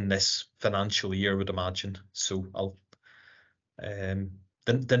within this financial year, I would imagine. So I'll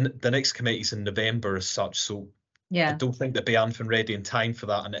the next committee's in November as such, so yeah, I don't think there'll be anything ready in time for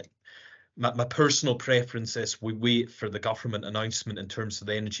that. And my personal preference is we wait for the government announcement in terms of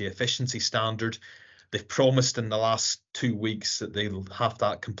the energy efficiency standard. They've promised in the last 2 weeks that they'll have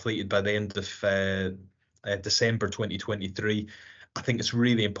that completed by the end of December 2023. I think it's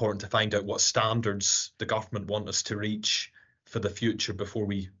really important to find out what standards the government want us to reach for the future before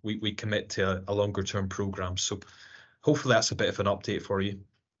we commit to a longer term programme. So hopefully that's a bit of an update for you.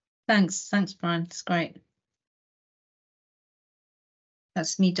 Thanks, Brian. That's great.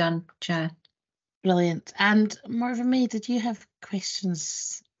 That's me done, Chair. Brilliant. And Marvin May, did you have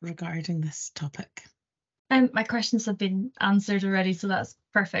questions regarding this topic? My questions have been answered already, so that's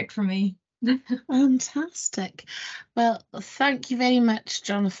perfect for me. Fantastic. Well, thank you very much,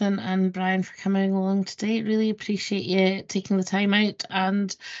 Jonathan and Brian, for coming along today. Really appreciate you taking the time out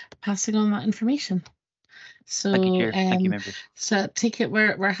and passing on that information. So, Thank you, Chair. Thank you, members. So take it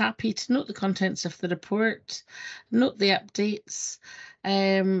we're happy to note the contents of the report, note the updates,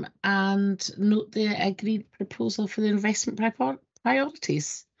 and note the agreed proposal for the investment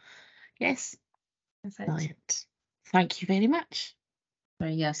priorities. Yes. Perfect. Brilliant. Thank you very much.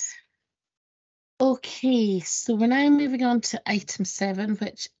 Yes. Okay, so we're now moving on to item 7,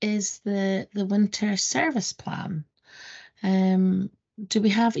 which is the winter service plan. Do we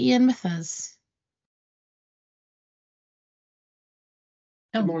have Ian with us?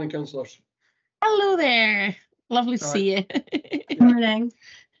 Good morning, councillors. Hello there. Lovely to see you. Good morning.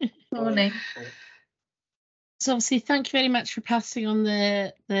 Morning. So obviously, thank you very much for passing on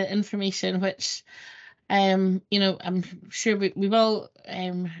the information, which, you know, I'm sure we've all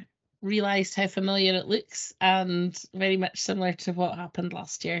realised how familiar it looks and very much similar to what happened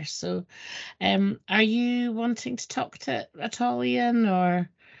last year. So, are you wanting to talk to it at all, Ian, or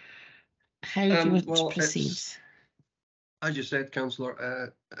how do you want to proceed? As you said,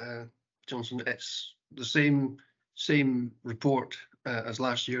 Councillor Johnson, it's the same report as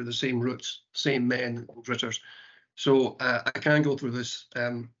last year, the same routes, same men and dritters. So I can go through this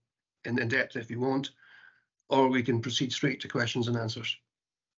in depth if you want, or we can proceed straight to questions and answers.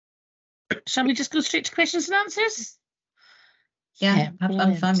 Shall we just go straight to questions and answers? Yeah,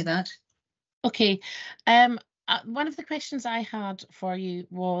 I'm fine with that. Okay. One of the questions I had for you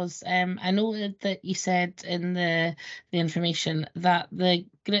was, I noted that you said in the information that the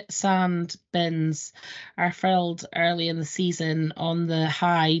grit sand bins are filled early in the season on the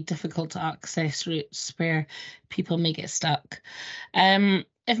high, difficult to access routes where people may get stuck.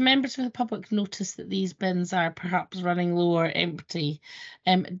 If members of the public notice that these bins are perhaps running low or empty,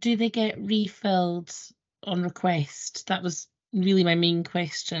 do they get refilled on request? That was really my main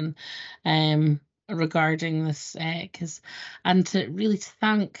question regarding this, and to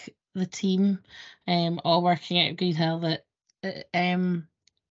thank the team all working out of Greenhill that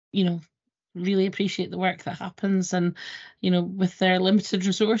you know, really appreciate the work that happens, and you know, with their limited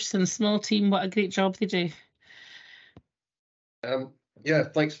resource and small team, what a great job they do. Yeah,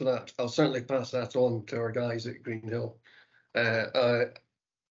 thanks for that. I'll certainly pass that on to our guys at Greenhill.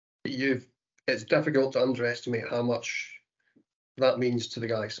 It's difficult to underestimate how much that means to the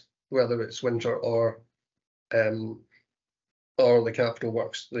guys, whether it's winter or the capital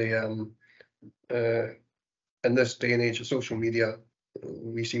works. In this day and age of social media,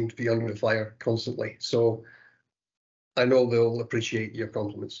 we seem to be under fire constantly. So I know they'll appreciate your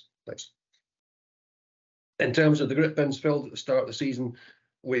compliments. Thanks. In terms of the grit bins filled at the start of the season,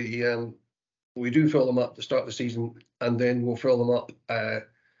 we do fill them up at the start of the season, and then we'll fill them up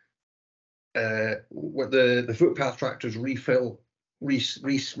with the footpath tractors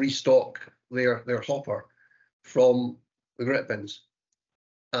restock their hopper from the grit bins,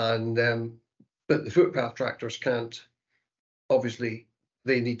 and but the footpath tractors can't. Obviously,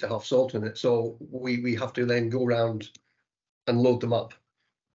 they need to have salt in it, so we have to then go around and load them up,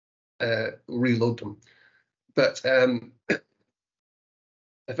 reload them. But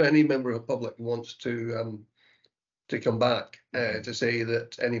if any member of the public wants to come back to say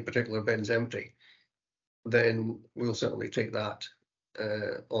that any particular bin's empty, then we'll certainly take that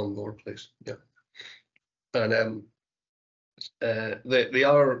on board, please. Yeah, and they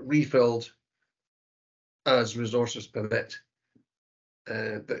are refilled as resources permit,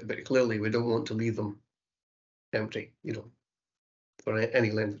 but clearly we don't want to leave them empty, you know, for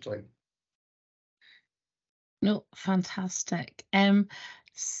any length of time. No, fantastic.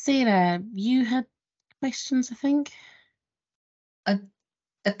 Sarah, you had questions, I think. A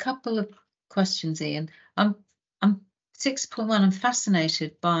couple of questions, Ian. I'm 6.1. I'm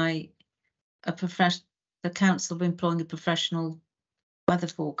fascinated by the council employing a professional weather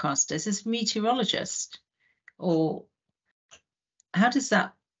forecaster. Is this a meteorologist, or how does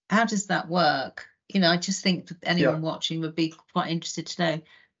that work? You know, I just think that anyone watching would be quite interested to know,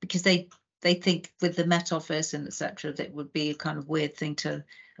 because they think with the Met Office and etc. that would be a kind of weird thing for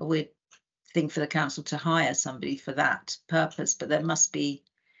the council to hire somebody for that purpose, but there must be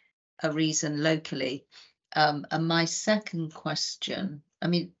a reason locally. And my second question, I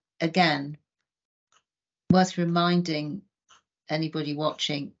mean, again, worth reminding anybody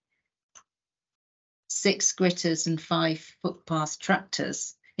watching, 6 gritters and 5 footpath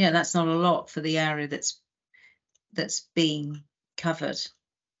tractors. Yeah, that's not a lot for the area that's being covered.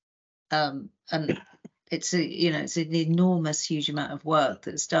 And it's it's an enormous, huge amount of work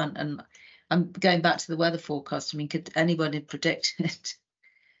that's done. And I'm going back to the weather forecast. I mean, could anybody have predicted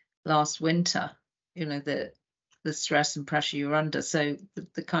last winter, the stress and pressure you're under? So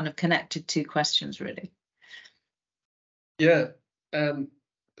the kind of connected two questions, really. Yeah,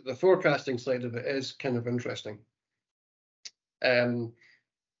 the forecasting side of it is kind of interesting.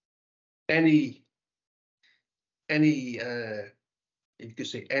 Any you could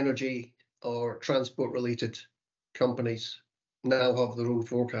say energy or transport related companies now have their own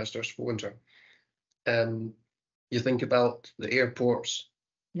forecasters for winter. You think about the airports,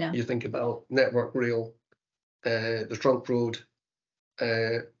 you think about Network Rail, the trunk road.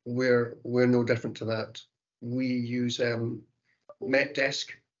 We're no different to that. We use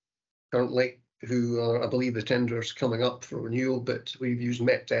MetDesk currently, who are, I believe the tender's coming up for renewal, but we've used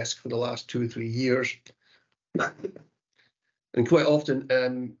MetDesk for the last 2 or 3 years. And quite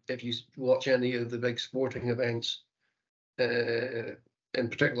often, if you watch any of the big sporting events, in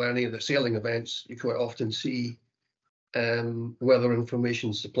particular any of the sailing events, you quite often see weather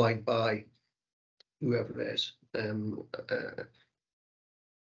information supplied by whoever it is.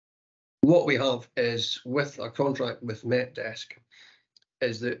 What we have is, with our contract with MetDesk,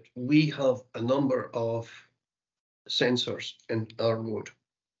 is that we have a number of sensors in our road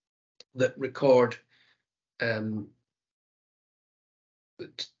that record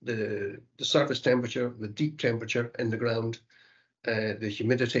the surface temperature, the deep temperature in the ground, the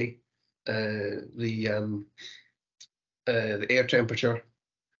humidity, the air temperature,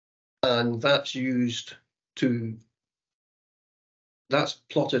 and that's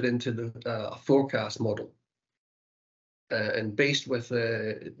plotted into the forecast model, and based with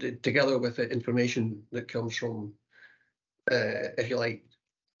together with the information that comes from, if you like,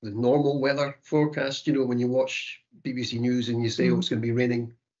 the normal weather forecast. When you watch BBC News and you say, oh, it's going to be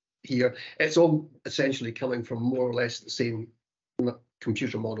raining here, it's all essentially coming from more or less the same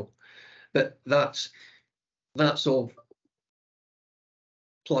computer model. But that's all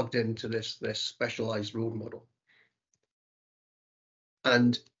plugged into this specialized road model.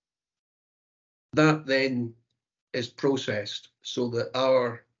 And that then is processed so that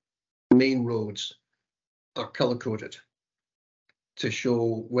our main roads are color coded to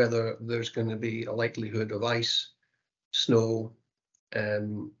show whether there's going to be a likelihood of ice, snow,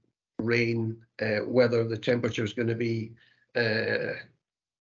 rain, whether the temperature is going to be at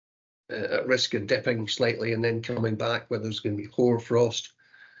risk of dipping slightly and then coming back, whether there's going to be hoar frost.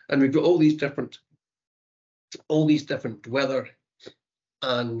 And we've got all these different weather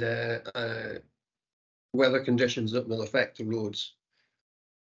and weather conditions that will affect the roads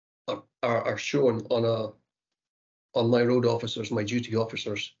are shown on my road officers, my duty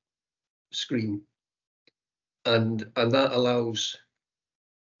officers screen, and that allows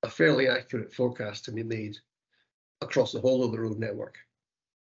a fairly accurate forecast to be made across the whole of the road network.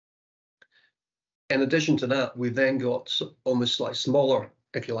 In addition to that, we've then got almost like smaller,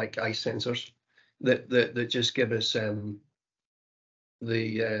 if you like, ice sensors that just give us the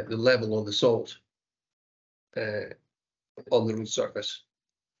level of the salt on the road surface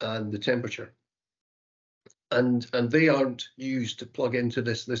and the temperature. And they aren't used to plug into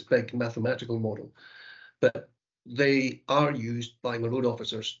this big mathematical model, but they are used by my road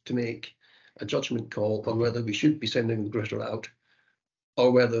officers to make a judgment call on whether we should be sending the gritter out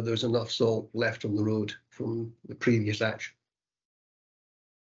or whether there's enough salt left on the road from the previous action.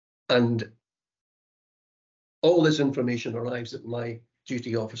 And all this information arrives at my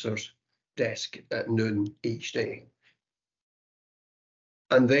duty officer's desk at noon each day.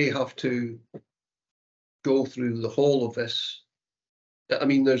 And they have to go through the whole of this. I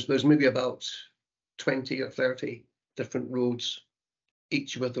mean, there's maybe about 20 or 30 different roads,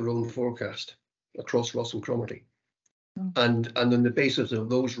 each with their own forecast across Ross and Cromarty. And on the basis of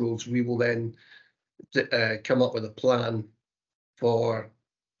those roads, we will then come up with a plan for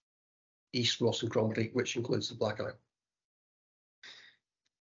East Ross and Cromarty, which includes the Black Isle.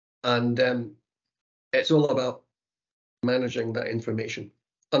 And it's all about managing that information,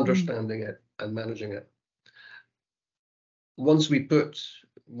 understanding it and managing it. Once we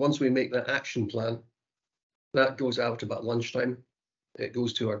make that action plan, that goes out about lunchtime. It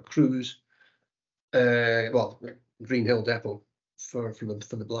goes to our crews, Green Hill Depot for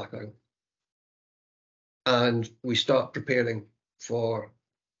the Black Isle. And we start preparing for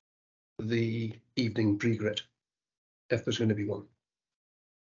the evening pre-grid, if there's going to be one.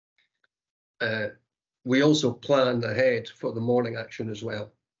 We also plan ahead for the morning action as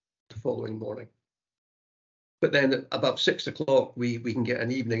well, the following morning. But then about 6 o'clock, we can get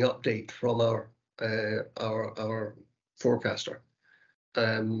an evening update from our forecaster.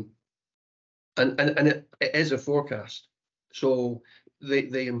 and it is a forecast. So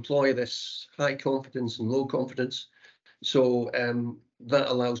they employ this high confidence and low confidence. So that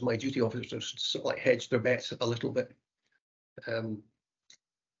allows my duty officers to sort of like hedge their bets a little bit. And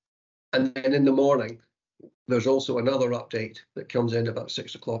then in the morning, there's also another update that comes in about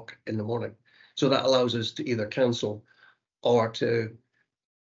 6 o'clock in the morning. So that allows us to either cancel or to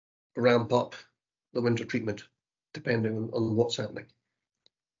ramp up the winter treatment, depending on what's happening.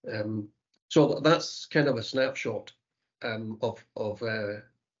 So that's kind of a snapshot of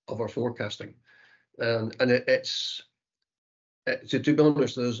our forecasting, and it's to be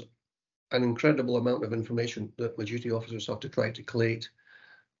honest, there's an incredible amount of information that my duty officers have to try to collate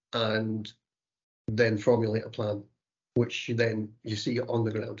and then formulate a plan, which then you see on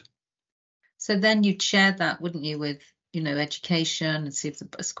the ground. So then you'd share that, wouldn't you, with, you know, education and see if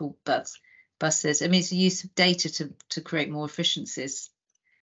the school buses. I mean, it's the use of data to create more efficiencies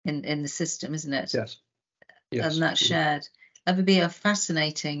in the system, isn't it? Yes. Yes. And that's shared. That would be a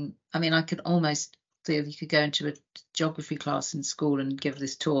fascinating. I mean, I could almost feel you could go into a geography class in school and give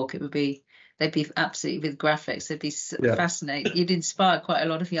this talk. It would be, they'd be absolutely with graphics. They'd be fascinating. You'd inspire quite a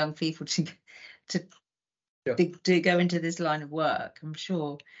lot of young people to go into this line of work, I'm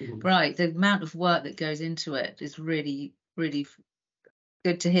sure. Right, the amount of work that goes into it is really, really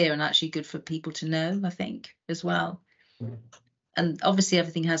good to hear, and actually good for people to know, I think, as well. And obviously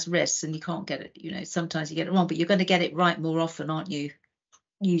everything has risks and you can't get it, you know, sometimes you get it wrong, but you're going to get it right more often, aren't you,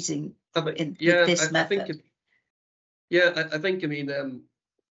 using this method? I think, I mean,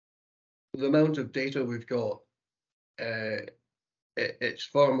 the amount of data we've got, it's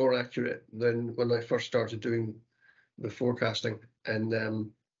far more accurate than when I first started doing the forecasting,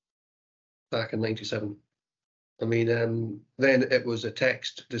 and back in '97. I mean, then it was a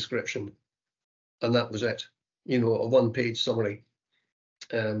text description, and that was it. You know, a one-page summary.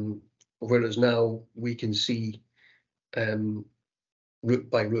 Whereas now we can see route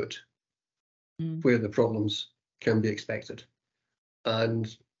by route where the problems can be expected,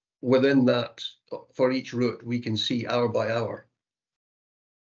 and within that, for each route, we can see hour by hour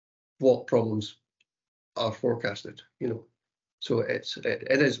what problems are forecasted. You know, so it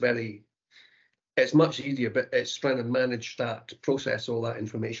is very. It's much easier, but it's trying to manage that, process all that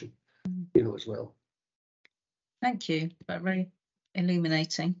information, you know, as well. Thank you. Very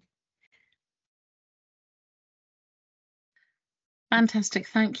illuminating. Fantastic,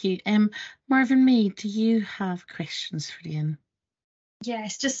 thank you. Marvin May, do you have questions for Ian?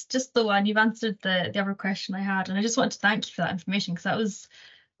 Yes, just the one. You've answered the other question I had, and I just wanted to thank you for that information, because that was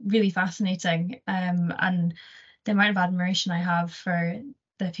really fascinating. And the amount of admiration I have for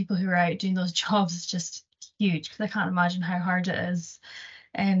the people who are out doing those jobs is just huge, because I can't imagine how hard it is.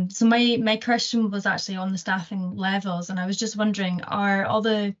 So my question was actually on the staffing levels, and I was just wondering, are all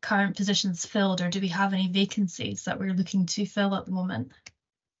the current positions filled, or do we have any vacancies that we're looking to fill at the moment?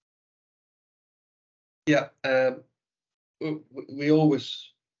 Yeah, we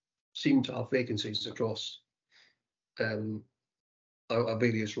always seem to have vacancies across our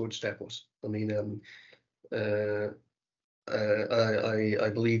various road depots. I mean, I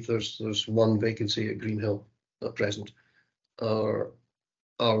believe there's one vacancy at Greenhill at present.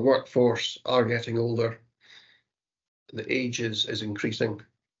 Our workforce are getting older. The age is increasing.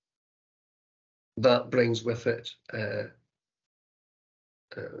 That brings with it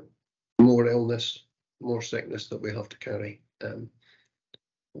more illness, more sickness that we have to carry.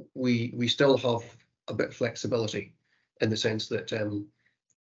 We still have a bit of flexibility in the sense that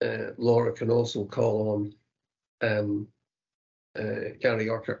Laura can also call on Gary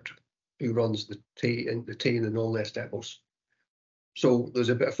Urquhart, who runs the Tain and Allness depots. So there's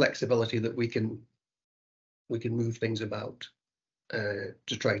a bit of flexibility that we can move things about to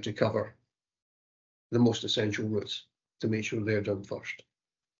try to cover the most essential routes to make sure they're done first.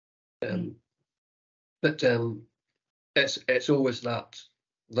 But it's always that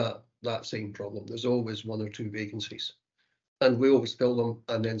same problem. There's always one or two vacancies, and we always fill them,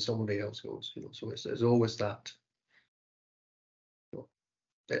 and then somebody else goes. You know, so it's always that. You know,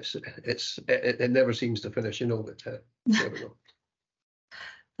 it never seems to finish. You know, but there we go.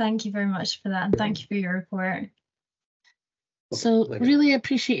 Thank you very much for that, and thank you for your report. So really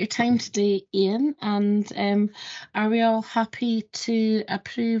appreciate your time today, Ian, and are we all happy to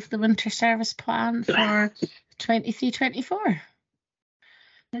approve the winter service plan for 23-24?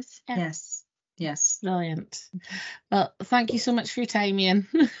 Yes. Yeah. Yes. Brilliant. Well, thank you so much for your time, Ian.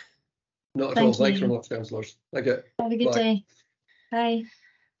 Not at all. Thanks very much, councillors. Thank you. Have a good day. Bye.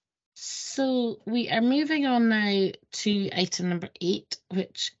 So we are moving on now to item number 8,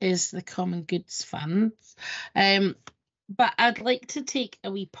 which is the Common Goods Funds. But I'd like to take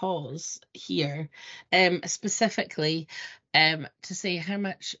a wee pause here, specifically to say how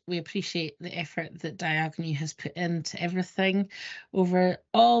much we appreciate the effort that Diagonally has put into everything over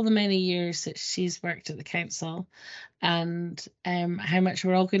all the many years that she's worked at the council, and how much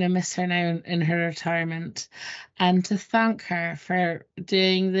we're all going to miss her now in her retirement, and to thank her for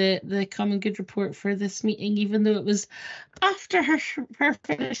doing the Common Good report for this meeting, even though it was after her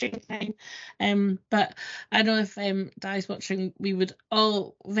finishing time. But I know if Di's watching, we would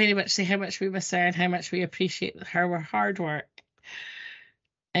all very much say how much we miss her and how much we appreciate her hard work.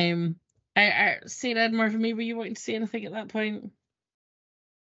 Sarah and Marvin, were you wanting to say anything at that point?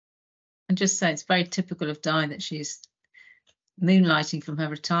 And just say it's very typical of Di that she's moonlighting from her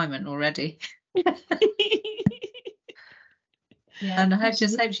retirement already. Yeah, And I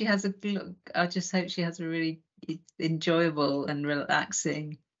just hope she has a really enjoyable and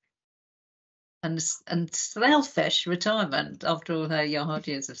relaxing and selfish retirement after all her hard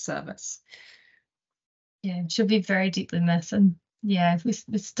years of service. yeah, she'll be very deeply missed, and yeah,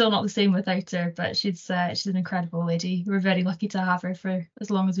 we're still not the same without her, but she's an incredible lady. We're very lucky to have her for as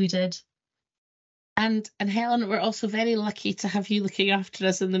long as we did. And Helen, we're also very lucky to have you looking after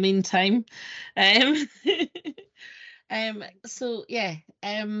us in the meantime. So yeah,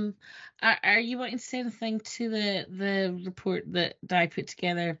 are you wanting to say anything to the report that Di put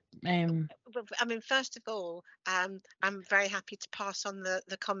together? Well, I mean, first of all, I'm very happy to pass on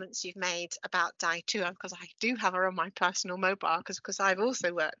the comments you've made about Di too, because I do have her on my personal mobile, because I've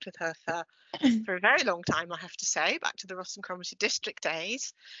also worked with her for a very long time, I have to say, back to the Ross and Cromarty district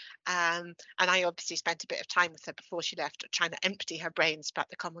days. And I obviously spent a bit of time with her before she left, trying to empty her brains about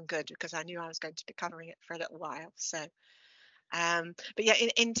the common good, because I knew I was going to be covering it for a little while. So. But yeah,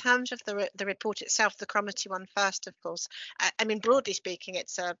 in terms of the report itself, the Cromarty one first, of course, I mean, broadly speaking,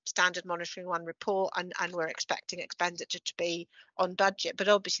 it's a standard monitoring one report, and we're expecting expenditure to be on budget. But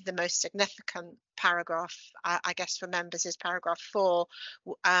obviously the most significant paragraph, I guess, for members is paragraph 4,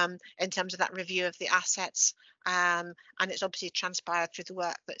 in terms of that review of the assets. And it's obviously transpired through the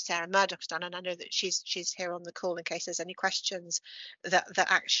work that Sarah Murdoch's done, and I know that she's here on the call in case there's any questions, that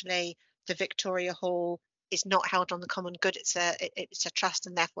actually the Victoria Hall is not held on the common good. It's a trust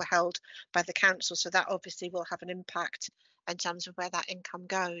and therefore held by the council. So that obviously will have an impact in terms of where that income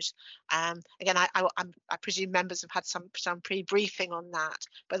goes. Again, I presume members have had some pre-briefing on that,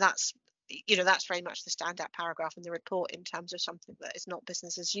 but that's very much the standout paragraph in the report in terms of something that is not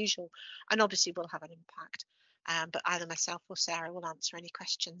business as usual, and obviously will have an impact. But either myself or Sarah will answer any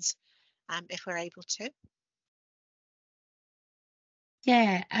questions if we're able to.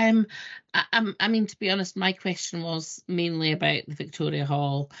 Yeah, I mean, to be honest, my question was mainly about the Victoria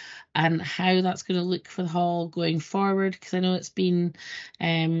Hall and how that's going to look for the hall going forward, because I know it's been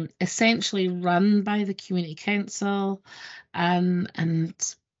essentially run by the community council, and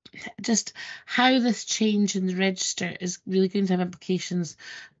just how this change in the register is really going to have implications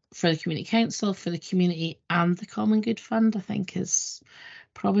for the community council, for the community, and the Common Good Fund, I think, is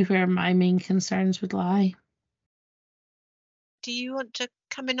probably where my main concerns would lie. Do you want to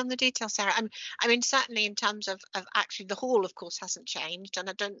come in on the details, Sarah? I mean, certainly in terms of actually the hall, of course, hasn't changed,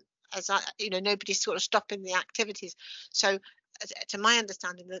 and nobody's sort of stopping the activities. So, to my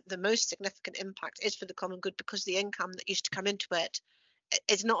understanding, the most significant impact is for the common good, because the income that used to come into it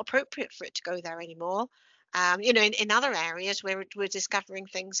is not appropriate for it to go there anymore. In other areas where we're discovering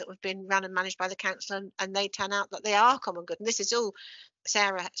things that have been run and managed by the council, and they turn out that they are common good. And this is all,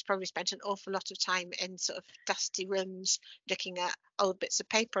 Sarah has probably spent an awful lot of time in sort of dusty rooms looking at old bits of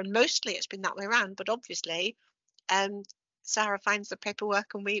paper, and mostly it's been that way around. But obviously, Sarah finds the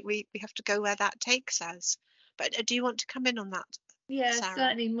paperwork, and we have to go where that takes us. But do you want to come in on that? Yeah, Sarah?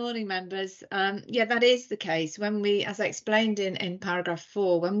 certainly. Morning, members. Yeah, that is the case. When we, as I explained in paragraph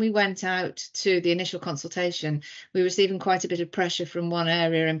 4, when we went out to the initial consultation, we were receiving quite a bit of pressure from one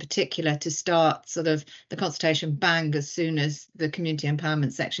area in particular to start sort of the consultation bang as soon as the community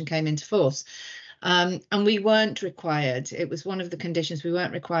empowerment section came into force. And we weren't required. It was one of the conditions. We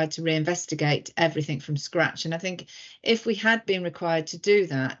weren't required to reinvestigate everything from scratch. And I think if we had been required to do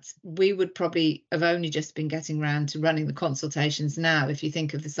that, we would probably have only just been getting around to running the consultations now, if you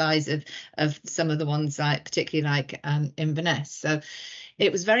think of the size of some of the ones particularly like Inverness. So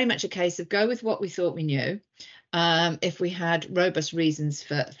it was very much a case of go with what we thought we knew. If we had robust reasons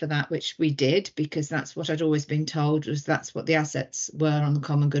for that, which we did, because that's what I'd always been told, was that's what the assets were on the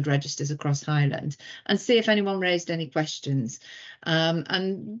common good registers across Highland, and see if anyone raised any questions.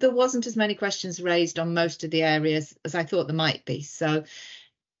 And there wasn't as many questions raised on most of the areas as I thought there might be. So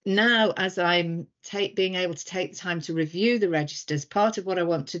now, as I'm being able to take the time to review the registers, part of what I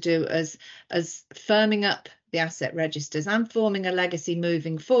want to do as firming up the asset registers and forming a legacy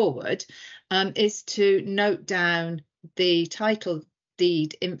moving forward is to note down the title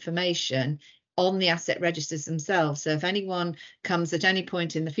deed information on the asset registers themselves. So if anyone comes at any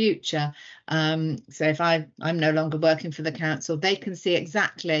point in the future, so if I'm no longer working for the council, they can see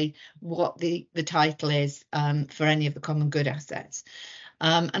exactly what the title is for any of the common good assets.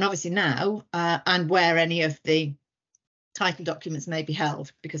 And obviously now, and where any of the title documents may be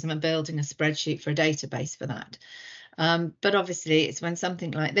held, because I'm building a spreadsheet for a database for that. But obviously it's when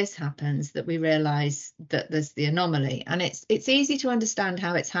something like this happens that we realise that there's the anomaly, and it's easy to understand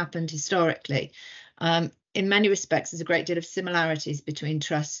how it's happened historically. In many respects, there's a great deal of similarities between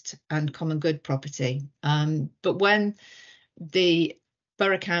trust and common good property. But when the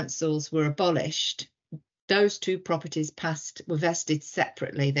borough councils were abolished, those two properties were vested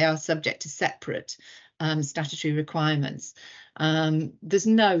separately. They are subject to separate statutory requirements. There's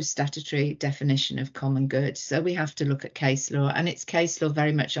no statutory definition of common good, so we have to look at case law, and it's case law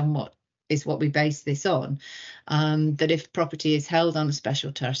very much on what we base this on, that if property is held on a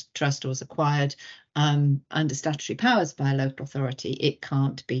special trust or is acquired under statutory powers by a local authority, it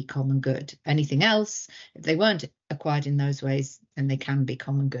can't be common good. Anything else, if they weren't acquired in those ways, then they can be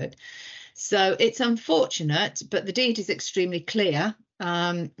common good. So it's unfortunate, but the deed is extremely clear.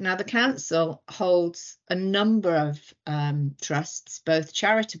 Now, the council holds a number of trusts, both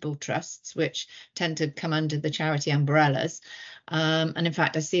charitable trusts, which tend to come under the charity umbrellas. And in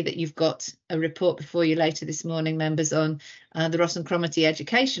fact, I see that you've got a report before you later this morning, members, on the Ross and Cromarty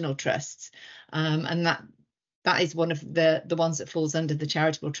Educational Trusts. And that is one of the ones that falls under the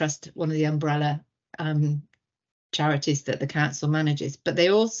charitable trust, one of the umbrella charities that the council manages. But they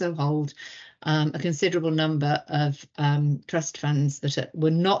also hold a considerable number of trust funds that were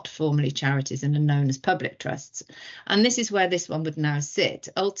not formally charities and are known as public trusts. And this is where this one would now sit.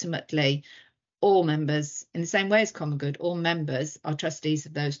 Ultimately, all members, in the same way as common good, all members are trustees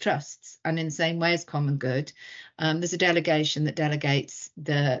of those trusts. And in the same way as common good, there's a delegation that delegates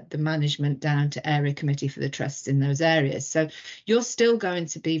the management down to area committee for the trusts in those areas. So you're still going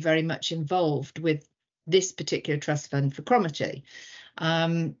to be very much involved with this particular trust fund for Cromarty.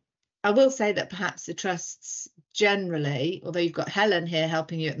 I will say that perhaps the trusts generally, although you've got Helen here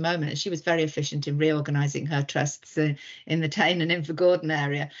helping you at the moment, and she was very efficient in reorganising her trusts in the Tyne and Invergordon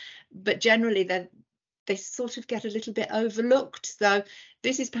area, but generally they sort of get a little bit overlooked. So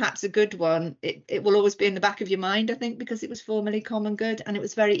this is perhaps a good one. It will always be in the back of your mind, I think, because it was formerly common good, and it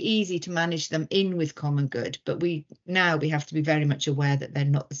was very easy to manage them in with common good. But now we have to be very much aware that they're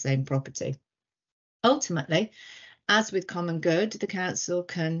not the same property. Ultimately, as with common good, the council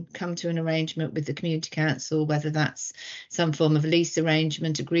can come to an arrangement with the community council, whether that's some form of lease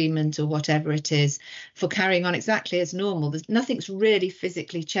arrangement, agreement, or whatever it is, for carrying on exactly as normal. Nothing's really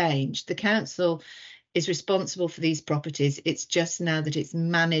physically changed. The council is responsible for these properties. It's just now that it's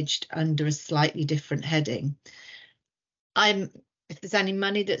managed under a slightly different heading. If there's any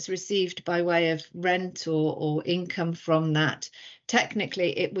money that's received by way of rent or income from that,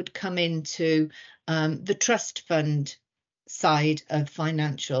 technically it would come into the trust fund side of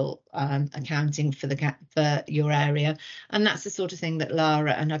financial accounting for your area, and that's the sort of thing that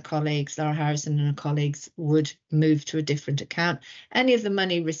Lara Harrison and her colleagues would move to a different account. Any of the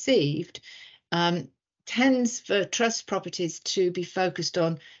money received tends for trust properties to be focused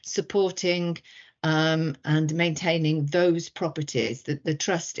on supporting and maintaining those properties. The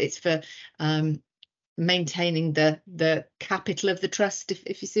trust, it's for maintaining the capital of the trust,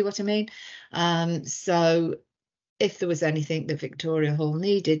 if you see what I mean. So if there was anything that Victoria Hall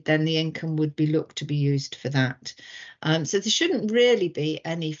needed, then the income would be looked to be used for that. So there shouldn't really be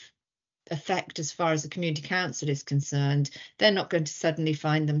any effect as far as the community council is concerned. They're not going to suddenly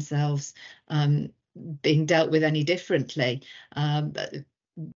find themselves being dealt with any differently. But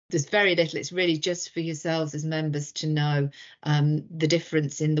there's very little. It's really just for yourselves as members to know the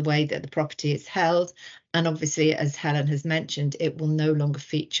difference in the way that the property is held. And obviously, as Helen has mentioned, it will no longer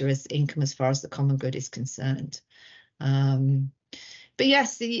feature as income as far as the common good is concerned. But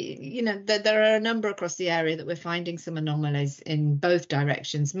yes, there are a number across the area that we're finding some anomalies in both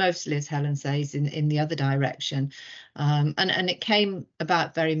directions, mostly, as Helen says, in the other direction. And it came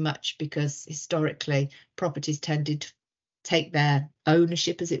about very much because historically properties tended to take their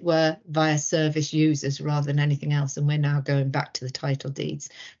ownership, as it were, via service users rather than anything else. And we're now going back to the title deeds,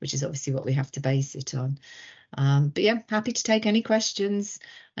 which is obviously what we have to base it on. But yeah, happy to take any questions.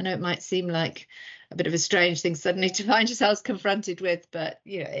 I know it might seem like a bit of a strange thing suddenly to find yourselves confronted with, but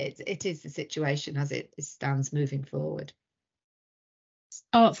it is the situation as it stands moving forward.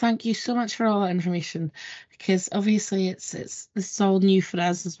 Oh, thank you so much for all that information, because obviously this is all new for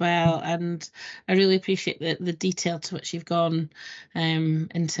us as well, and I really appreciate the detail to which you've gone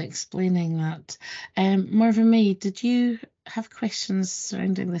into explaining that. Marvin May, did you have questions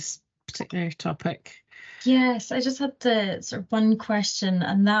surrounding this particular topic? Yes, I just had the sort of one question,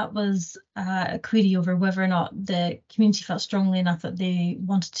 and that was a query over whether or not the community felt strongly enough that they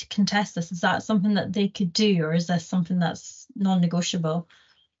wanted to contest this. Is that something that they could do, or is this something that's non-negotiable?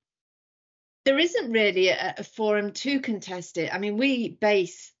 There isn't really a forum to contest it. I mean, we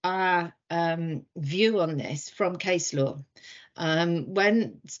base our view on this from case law.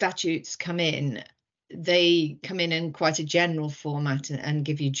 When statutes come in, they come in quite a general format and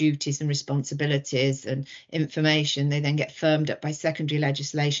give you duties and responsibilities and information. They then get firmed up by secondary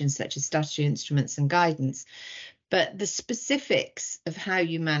legislation such as statutory instruments and guidance. But the specifics of how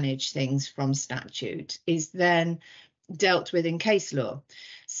you manage things from statute is then dealt with in case law.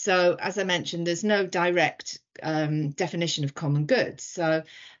 So, as I mentioned, there's no direct definition of common good. So,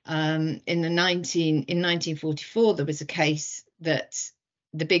 in 1944, there was a case that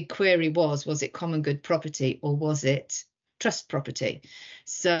the big query was it common good property or was it trust property?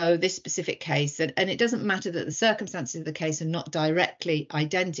 So this specific case, and it doesn't matter that the circumstances of the case are not directly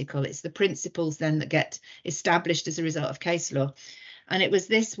identical, it's the principles then that get established as a result of case law. And it was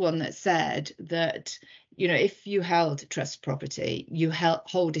this one that said that, you know, if you held trust property, you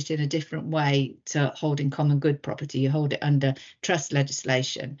hold it in a different way to holding common good property. You hold it under trust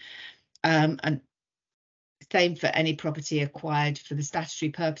legislation. And same for any property acquired for the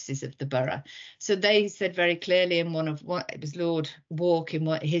statutory purposes of the borough. So they said very clearly in it was Lord Walk in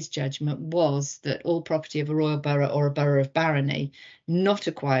what his judgment was that all property of a royal borough or a borough of barony not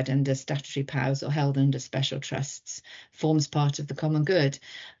acquired under statutory powers or held under special trusts forms part of the common good.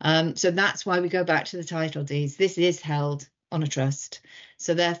 So that's why we go back to the title deeds. This is held on a trust.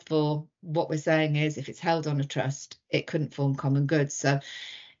 So therefore, what we're saying is if it's held on a trust, it couldn't form common good. So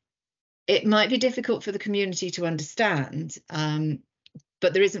it might be difficult for the community to understand,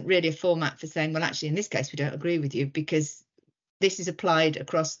 but there isn't really a format for saying, well, actually, in this case, we don't agree with you, because this is applied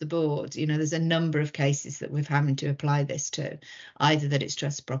across the board. You know, there's a number of cases that we're having to apply this to, either that it's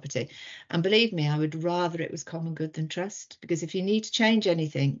trust property. And believe me, I would rather it was common good than trust, because if you need to change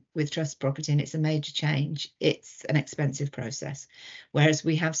anything with trust property and it's a major change, it's an expensive process. Whereas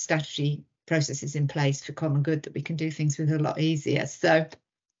we have statutory processes in place for common good that we can do things with a lot easier. So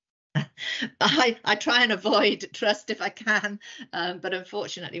I try and avoid trust if I can, but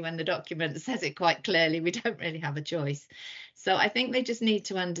unfortunately, when the document says it quite clearly, we don't really have a choice. So I think they just need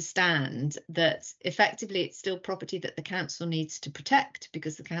to understand that effectively it's still property that the council needs to protect,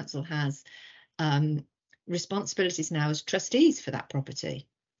 because the council has responsibilities now as trustees for that property.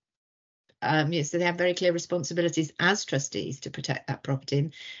 Yes, so they have very clear responsibilities as trustees to protect that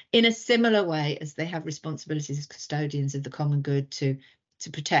property in a similar way as they have responsibilities as custodians of the common good to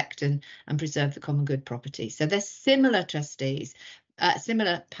protect and preserve the common good property. So they're similar trustees,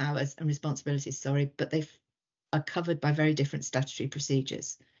 similar powers and responsibilities, but they are covered by very different statutory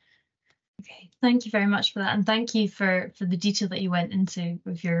procedures. Okay, thank you very much for that, and thank you for the detail that you went into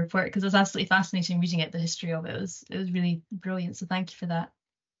with your report, because it was absolutely fascinating reading it. The history of it was really brilliant, so thank you for that.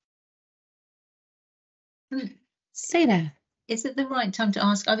 Sarah, is it the right time to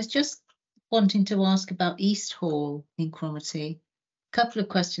ask? I was just wanting to ask about East Hall in Cromarty. Couple of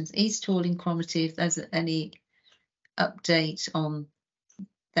questions. East Hall in Cromarty, if there's any update on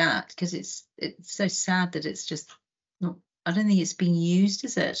that, because it's so sad that it's just not. I don't think it's being used,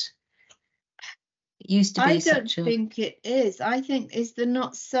 is it? It used to be. I don't think it is. I think, is there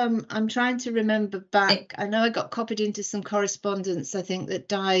not some? I'm trying to remember back. I know I got copied into some correspondence. I think that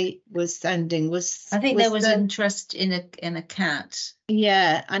Di was sending. I think there was interest in a cat.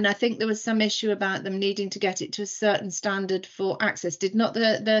 Yeah, and I think there was some issue about them needing to get it to a certain standard for access. Did not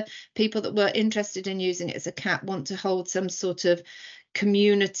the people that were interested in using it as a cat want to hold some sort of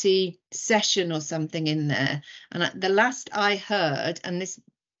community session or something in there? And the last I heard, and this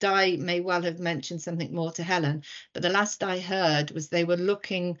Di may well have mentioned something more to Helen, but the last I heard was they were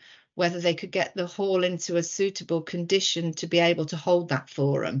looking whether they could get the hall into a suitable condition to be able to hold that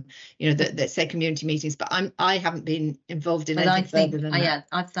forum, you know, that say community meetings. But I haven't been involved in anything further than that. Yeah,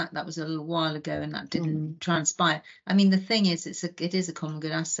 I thought that was a little while ago, and that didn't transpire. I mean, the thing is, it is a common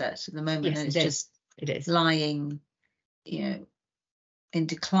good asset at the moment, yes, and it is lying, you know, in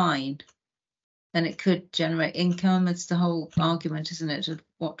decline. And it could generate income. It's the whole argument, isn't it? Of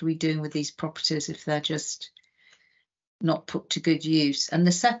what do we do with these properties if they're just not put to good use? And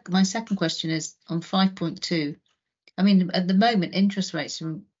my second question is on 5.2. I mean, at the moment, interest rates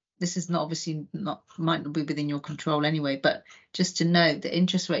are this is not obviously might not be within your control anyway, but just to note that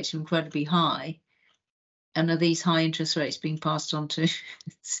interest rates are incredibly high. And are these high interest rates being passed on to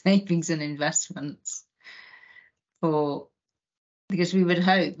savings and investments? Because we would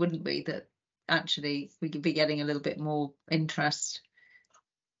hope, wouldn't we, that actually we could be getting a little bit more interest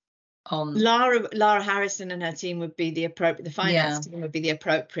on. Laura Harrison and her team would be the appropriate, the finance team would be the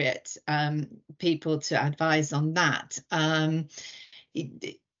appropriate people to advise on that.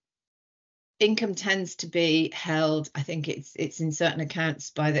 Income tends to be held, I think it's in certain accounts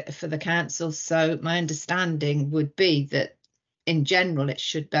for the council. So my understanding would be that in general it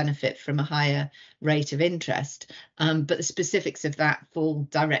should benefit from a higher rate of interest, but the specifics of that fall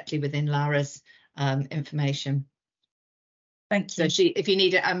directly within Laura's information. Thank you. So if you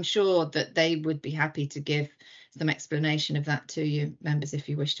need it, I'm sure that they would be happy to give some explanation of that to you members if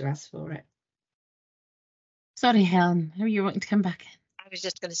you wish to ask for it. Sorry, Helen, are you wanting to come back in? I was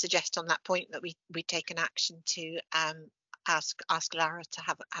just going to suggest on that point that we take an action to ask Lara to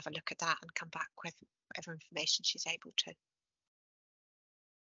have a look at that and come back with whatever information she's able to.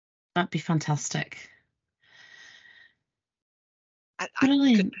 That'd be fantastic. I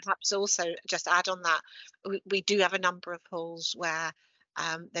could perhaps also just add on that we do have a number of halls where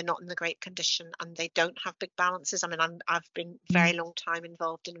they're not in the great condition and they don't have big balances. I mean, I've been very long time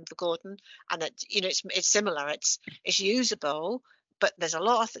involved in the Gordon, and it's similar. It's usable, but there's a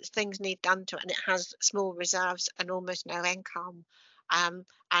lot of things need done to it, and it has small reserves and almost no income. And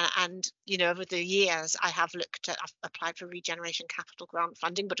over the years, I've applied for regeneration capital grant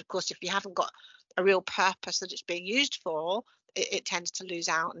funding, but of course, if you haven't got a real purpose that it's being used for, it tends to lose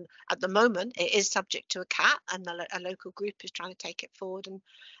out. And at the moment, it is subject to a cap, and a local group is trying to take it forward, and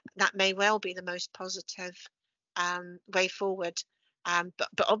that may well be the most positive way forward.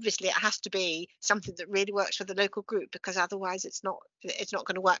 But obviously it has to be something that really works for the local group, because otherwise it's not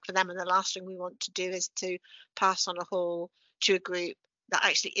going to work for them. And the last thing we want to do is to pass on a hall to a group that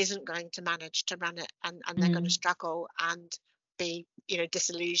actually isn't going to manage to run it, and they're going to struggle and be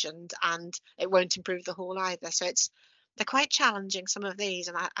disillusioned, and it won't improve the hall either. So they're quite challenging, some of these,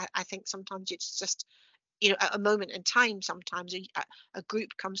 and I think sometimes it's just at a moment in time, sometimes a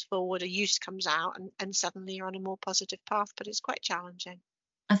group comes forward, a use comes out, and suddenly you're on a more positive path, but it's quite challenging.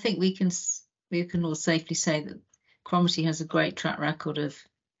 I think we can all safely say that Cromarty has a great track record of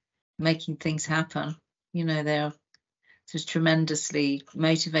making things happen. They're just tremendously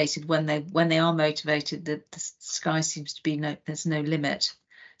motivated. When they are motivated, the sky seems to be there's no limit.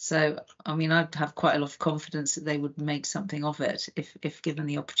 So, I mean, I'd have quite a lot of confidence that they would make something of it if given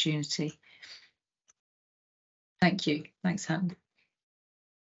the opportunity. Thank you. Thanks, Helen.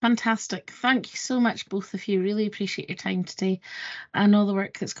 Fantastic. Thank you so much, both of you. Really appreciate your time today and all the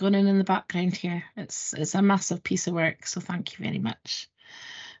work that's going on in the background here. It's a massive piece of work, so thank you very much.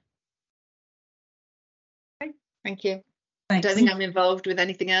 Thank you. Thanks. I don't think I'm involved with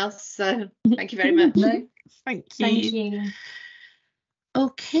anything else, so thank you very much. No. Thank you. Thank you.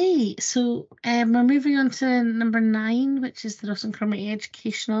 Okay, so we're moving on to number 9, which is the Ross and Cromarty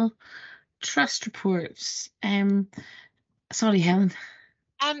Educational Trust reports. Sorry, Helen.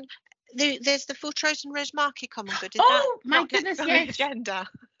 There's the Fortrose and Rosemarkie Common Good. My goodness, on yes. the agenda?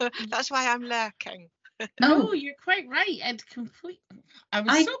 That's why I'm lurking. No, you're quite right. I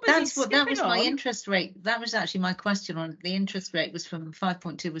was so busy. That was my interest rate. That was actually my question on the interest rate. Was from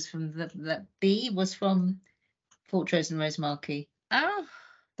 5.2. Was from the B was from Fortrose and Rosemarkie. Oh,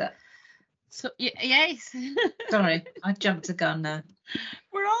 so yes. Sorry, I jumped the gun now.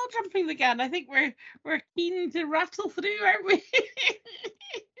 We're all jumping the gun. I think we're keen to rattle through, aren't we?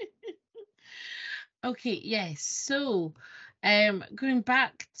 Okay, yes. So, going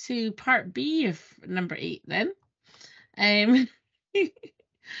back to part B of number 8, then,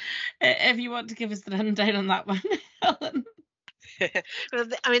 if you want to give us the rundown on that one, Helen. Well,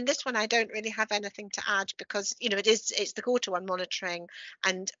 I mean, this one I don't really have anything to add, because it's the Q1 monitoring,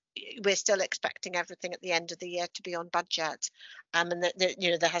 and we're still expecting everything at the end of the year to be on budget, and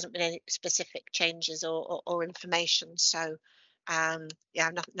there hasn't been any specific changes or information. So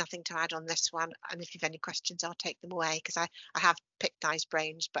nothing to add on this one. And if you've any questions, I'll take them away, because I have picked Di's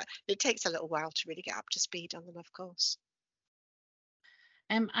brains, but it takes a little while to really get up to speed on them, of course.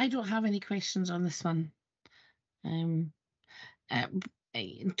 I don't have any questions on this one.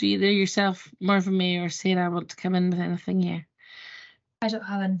 Do either yourself, Marvin, May, or Sarah want to come in with anything here? I don't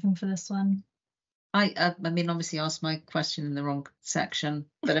have anything for this one. I mean, obviously asked my question in the wrong section,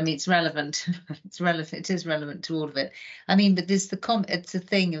 but I mean, it's relevant. It is relevant to all of it. I mean, but there's it's a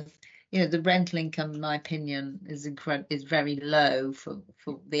thing of, the rental income, in my opinion, is very low for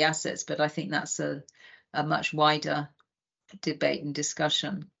the assets, but I think that's a much wider debate and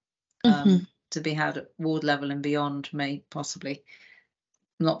discussion. to be had at ward level and beyond, may possibly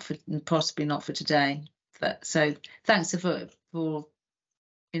not for today. But so thanks for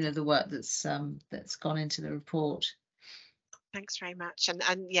the work that's gone into the report. Thanks very much. And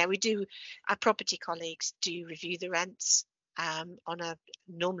yeah, we do, our property colleagues do review the rents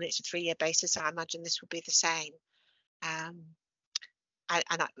normally it's a 3-year basis. I imagine this will be the same.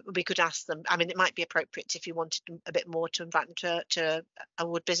 We could ask them, I mean, it might be appropriate if you wanted a bit more to invite them to a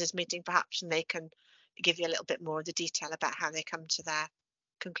ward business meeting perhaps, and they can give you a little bit more of the detail about how they come to their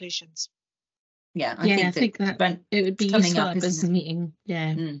conclusions. Yeah, I think that it would be useful at a business meeting.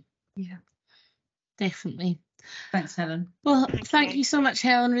 Yeah. Yeah, definitely. Thanks, Helen. Well, thank you so much,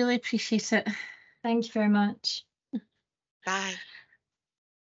 Helen. Really appreciate it. thank you very much. Bye.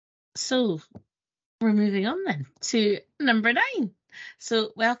 So we're moving on then to number 9.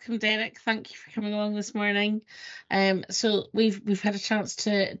 So welcome, Derek. Thank you for coming along this morning. So we've had a chance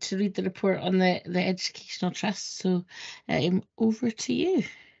to read the report on the Educational Trust. So over to you.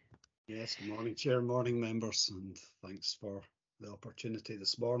 Yes, good morning, Chair, morning members, and thanks for the opportunity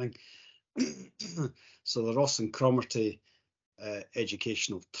this morning. So the Ross and Cromarty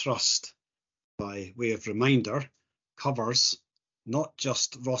Educational Trust, by way of reminder, covers not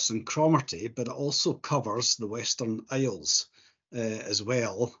just Ross and Cromarty, but it also covers the Western Isles, as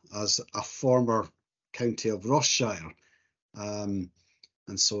well as a former county of Ross-shire. And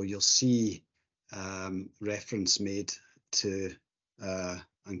so you'll see reference made to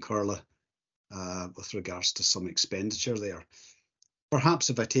Ancurla with regards to some expenditure there. Perhaps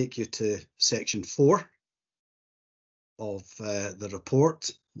if I take you to section 4 of the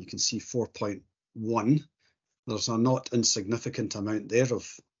report, you can see 4.1. There's a not insignificant amount there of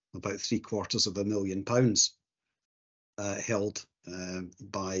about £750,000 held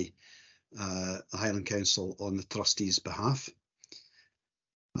by the Highland Council on the trustees' behalf.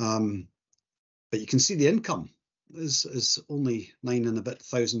 But you can see the income is only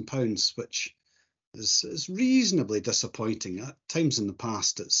 £9,000, which is reasonably disappointing. At times in the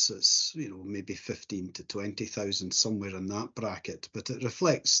past, it's maybe 15 to 20,000, somewhere in that bracket. But it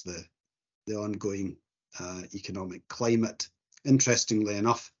reflects the ongoing economic climate. Interestingly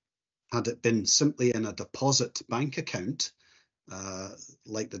enough, had it been simply in a deposit bank account,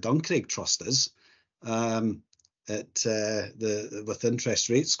 like the Duncraig Trust is, with interest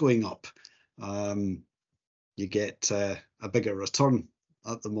rates going up, you get a bigger return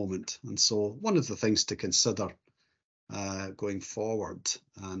at the moment. And so one of the things to consider going forward,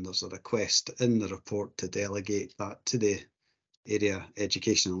 and there's a request in the report to delegate that to the Area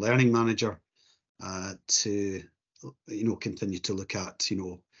Education and Learning Manager to continue to look at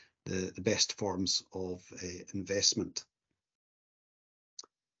the best forms of investment.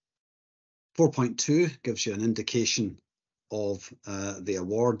 4.2 gives you an indication of the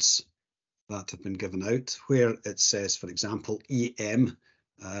awards that have been given out, where it says, for example, EM,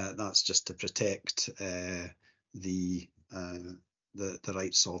 that's just to protect the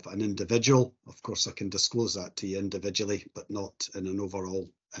rights of an individual. Of course, I can disclose that to you individually, but not in an overall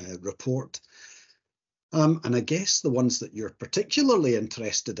report. And I guess the ones that you're particularly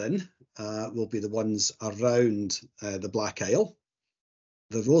interested in will be the ones around the Black Isle.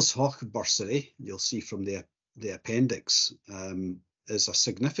 The Rose Hawk bursary, you'll see from the appendix, is a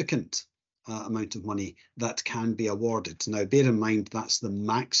significant amount of money that can be awarded. Now, bear in mind, that's the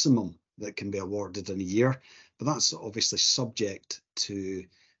maximum that can be awarded in a year, but that's obviously subject to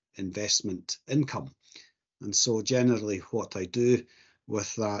investment income. And so generally what I do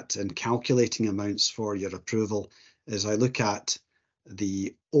with that in calculating amounts for your approval is I look at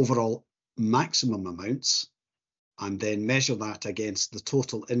the overall maximum amounts and then measure that against the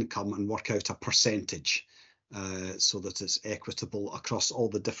total income and work out a percentage so that it's equitable across all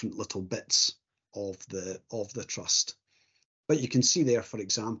the different little bits of the trust. But you can see there, for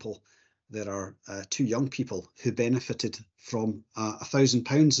example, there are 2 young people who benefited from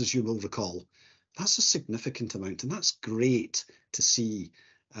 £1,000, as you will recall. That's a significant amount, and that's great to see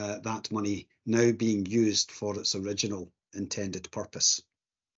that money now being used for its original intended purpose.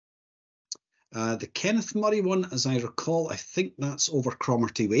 The Kenneth Murray one, as I recall, I think that's over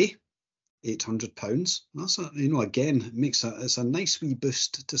Cromarty Way, £800. That's again, it's a nice wee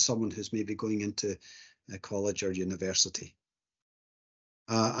boost to someone who's maybe going into a college or university.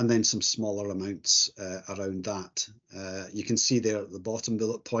 And then some smaller amounts around that. You can see there at the bottom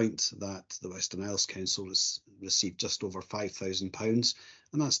bullet point that the Western Isles Council has received just over £5,000,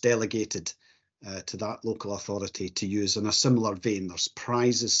 and that's delegated to that local authority to use in a similar vein. There's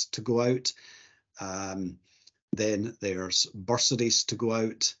prizes to go out, then there's bursaries to go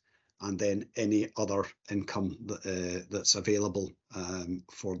out, and then any other income that's available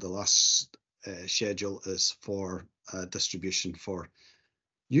for the last schedule is for distribution for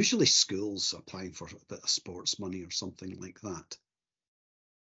usually schools applying for a bit of sports money or something like that.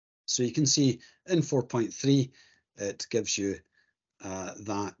 So you can see in 4.3, it gives you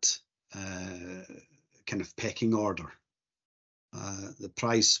that kind of pecking order. The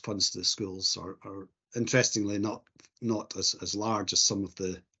prize funds to the schools are interestingly not as large as some of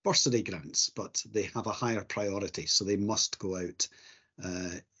the bursary grants, but they have a higher priority, so they must go out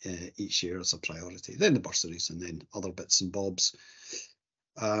each year as a priority. Then the bursaries, and then other bits and bobs.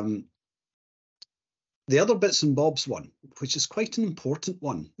 The other bits and bobs one, which is quite an important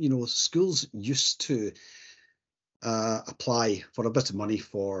one, you know, schools used to apply for a bit of money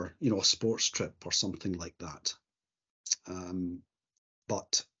for, you know, a sports trip or something like that.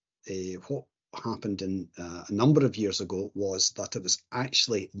 But what happened in a number of years ago was that it was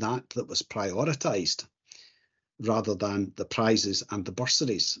actually that was prioritised rather than the prizes and the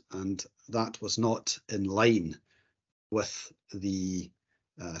bursaries, and that was not in line with the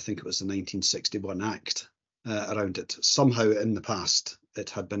I think it was the 1961 Act around it. Somehow in the past it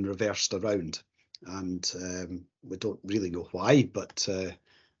had been reversed around, and we don't really know why, but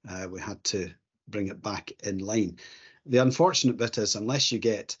we had to bring it back in line. The unfortunate bit is, unless you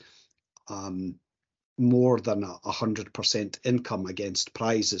get more than 100% income against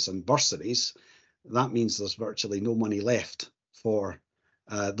prizes and bursaries, that means there's virtually no money left for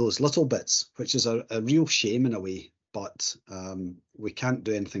those little bits, which is a real shame in a way, but we can't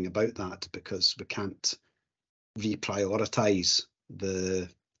do anything about that because we can't reprioritise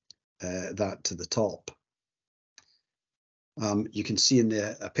that to the top. You can see in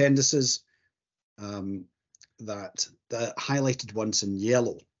the appendices that the highlighted ones in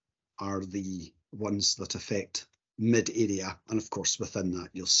yellow are the ones that affect mid-area, and of course within that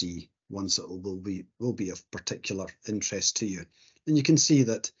you'll see ones that will be of particular interest to you. And you can see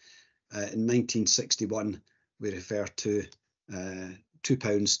that in 1961 we refer to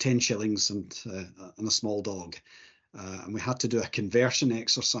 £2, 10 shillings and a small dog, and we had to do a conversion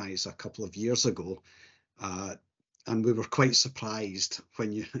exercise a couple of years ago, and we were quite surprised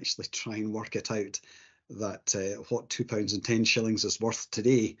when you actually try and work it out, that what £2 and 10 shillings is worth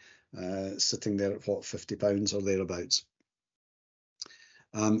today, sitting there at what, £50 or thereabouts.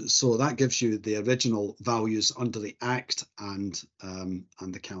 So that gives you the original values under the Act and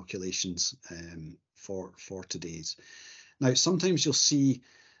the calculations for today's. Now, sometimes you'll see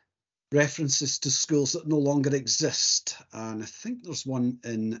references to schools that no longer exist, and I think there's one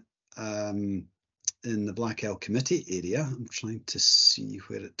in the Black Isle Committee area. I'm trying to see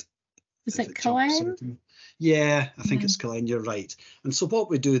where it is. It Highland? Yeah, I think it's Highland, you're right. And so what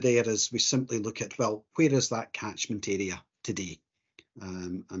we do there is we simply look at, well, where is that catchment area today,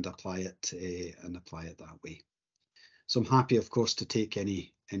 and apply it that way. So I'm happy, of course, to take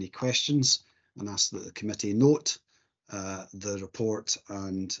any questions and ask that the committee note the report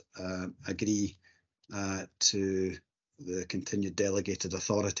and agree to the continued delegated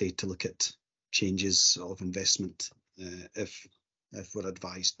authority to look at changes of investment if we're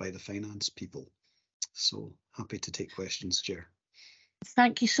advised by the finance people. So happy to take questions, Chair.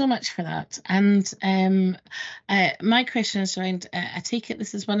 Thank you so much for that. And my question is around, I take it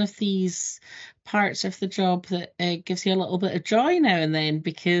this is one of these parts of the job that gives you a little bit of joy now and then,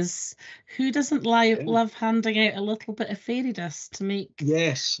 because who doesn't love handing out a little bit of fairy dust to make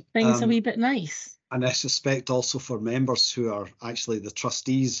things a wee bit nice? And I suspect also for members who are actually the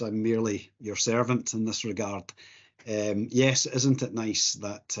trustees, I'm merely your servant in this regard. Yes, isn't it nice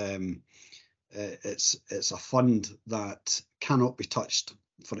that it's a fund that cannot be touched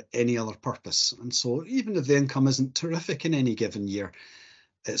for any other purpose, and so even if the income isn't terrific in any given year,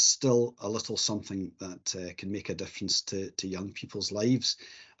 it's still a little something that can make a difference to young people's lives.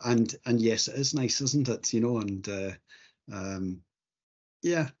 And yes, it is nice, isn't it? You know, and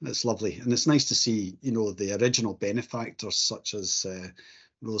yeah, it's lovely, and it's nice to see, you know, the original benefactors such as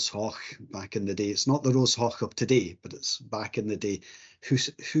Rose Hoch back in the day. It's not the Rose Hoch of today, but it's back in the day,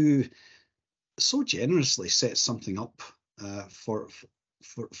 who so generously set something up for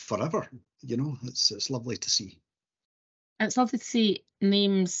forever. You know, it's lovely to see. It's lovely to see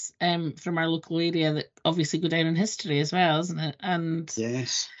names from our local area that obviously go down in history as well, isn't it? And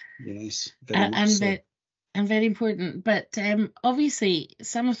yes, very much so. And very important. But obviously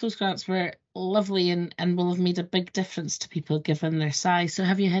some of those grants were lovely and will have made a big difference to people given their size. So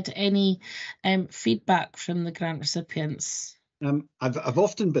have you had any feedback from the grant recipients? I've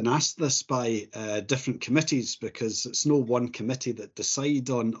often been asked this by different committees, because it's no one committee that decide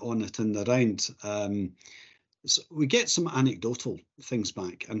on it in the round. So we get some anecdotal things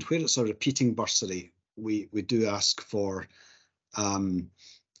back, and where it's a repeating bursary, we do ask for,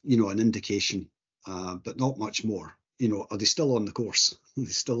 you know, an indication, but not much more. You know, are they still on the course? Are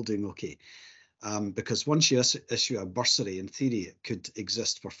they still doing okay? Because once you issue a bursary, in theory, it could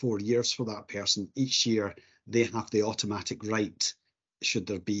exist for 4 years for that person. Each year, they have the automatic right, should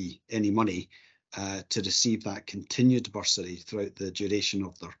there be any money, to receive that continued bursary throughout the duration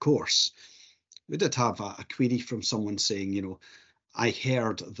of their course. We did have a query from someone saying, you know, I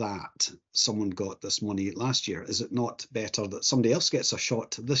heard that someone got this money last year. Is it not better that somebody else gets a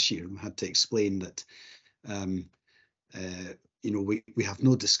shot this year? We had to explain that, you know, we have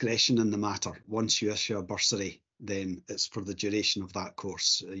no discretion in the matter. Once you issue a bursary, then it's for the duration of that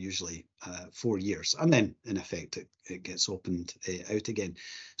course, usually 4 years. And then, in effect, it gets opened out again.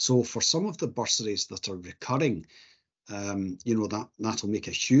 So for some of the bursaries that are recurring, you know, that'll make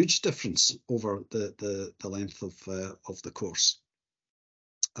a huge difference over the length of the course.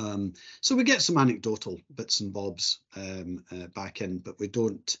 So we get some anecdotal bits and bobs back in, but we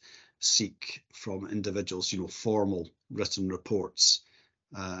don't seek from individuals, you know, formal written reports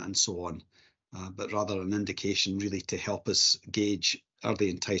and so on, but rather an indication really to help us gauge, are they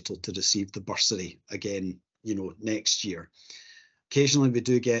entitled to receive the bursary again, you know, next year. Occasionally we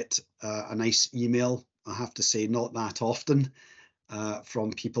do get a nice email, I have to say, not that often,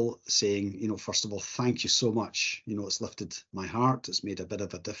 from people saying, you know, first of all, thank you so much. You know, it's lifted my heart. It's made a bit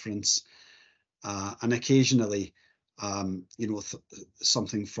of a difference. And occasionally, you know,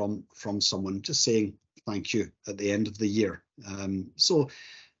 something from someone just saying thank you at the end of the year. So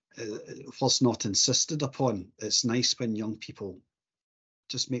whilst not insisted upon, it's nice when young people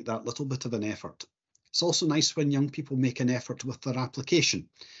just make that little bit of an effort. It's also nice when young people make an effort with their application.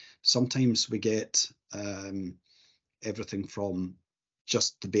 Sometimes we get everything from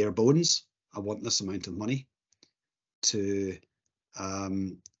just the bare bones, I want this amount of money, to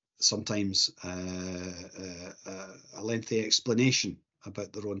sometimes a lengthy explanation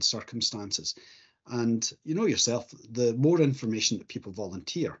about their own circumstances. And you know yourself, the more information that people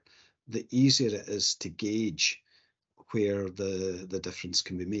volunteer, the easier it is to gauge where the difference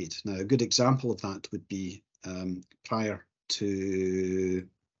can be made. Now, a good example of that would be prior to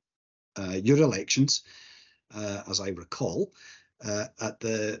your elections, as I recall, at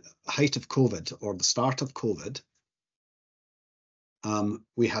the height of COVID or the start of COVID,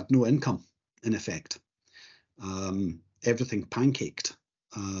 we had no income, in effect. Everything pancaked.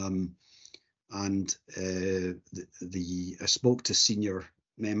 And I spoke to senior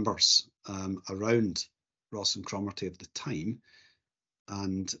members around Ross and Cromarty of the time,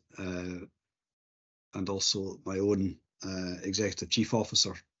 and also my own executive chief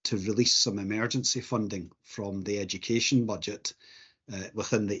officer, to release some emergency funding from the education budget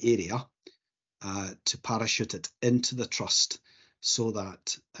within the area to parachute it into the trust so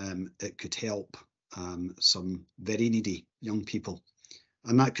that it could help some very needy young people.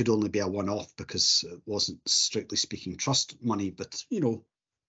 And that could only be a one-off because it wasn't, strictly speaking, trust money, but, you know,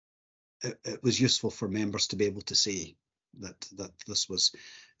 it was useful for members to be able to say that this was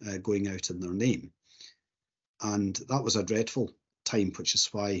going out in their name. And that was a dreadful time, which is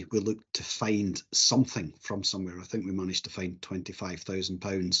why we looked to find something from somewhere. I think we managed to find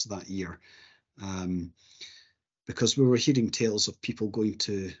 £25,000 that year, because we were hearing tales of people going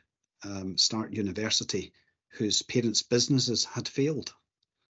to start university whose parents' businesses had failed.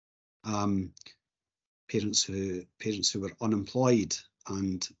 Parents who were unemployed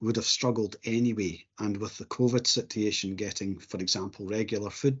and would have struggled anyway, and with the COVID situation, getting, for example, regular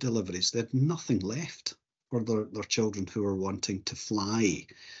food deliveries, they had nothing left for their children who were wanting to fly.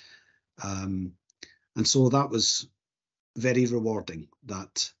 And so that was very rewarding,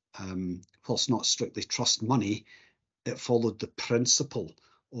 that whilst not strictly trust money, it followed the principle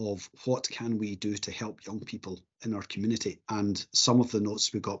of what can we do to help young people in our community. And some of the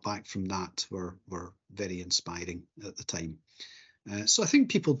notes we got back from that were very inspiring at the time. So I think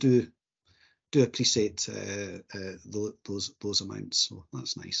people do appreciate those amounts, so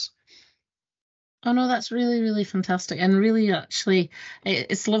that's nice. Oh no, that's really, really fantastic, and really, actually,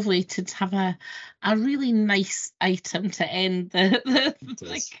 it's lovely to have a really nice item to end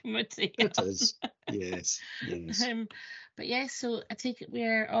the committee. It is, yes. But yes, so I take it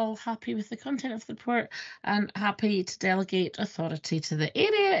we're all happy with the content of the report and happy to delegate authority to the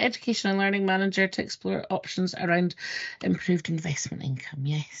Area Education and Learning Manager to explore options around improved investment income.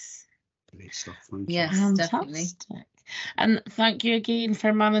 Yes. Great stuff. Thank you. Yes, definitely. And thank you again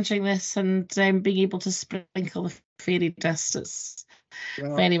for managing this and being able to sprinkle the fairy dust.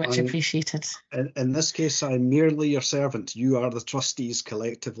 Well, Very much I- appreciated. In this case, I'm merely your servant. You are the trustees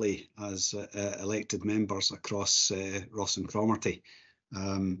collectively as elected members across Ross and Cromarty.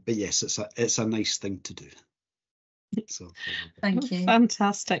 But yes, it's a nice thing to do. So Thank you.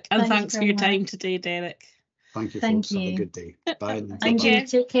 Fantastic. And Thank you thanks for very your time much. today, Derek. thank you, Thank folks. Have a you. good day. Bye. now. Thank Bye-bye. you.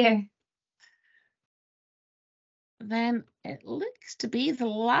 Take care. Then it looks to be the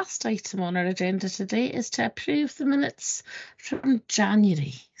last item on our agenda today is to approve the minutes from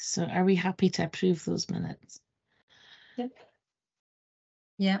January. So are we happy to approve those minutes?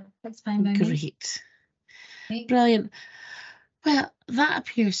 Yeah. That's fine by me. Great. Brilliant. Well, that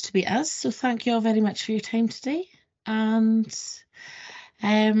appears to be us. So thank you all very much for your time today. And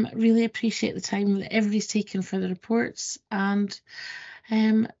really appreciate the time that everybody's taken for the reports. And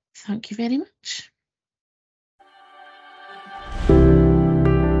thank you very much.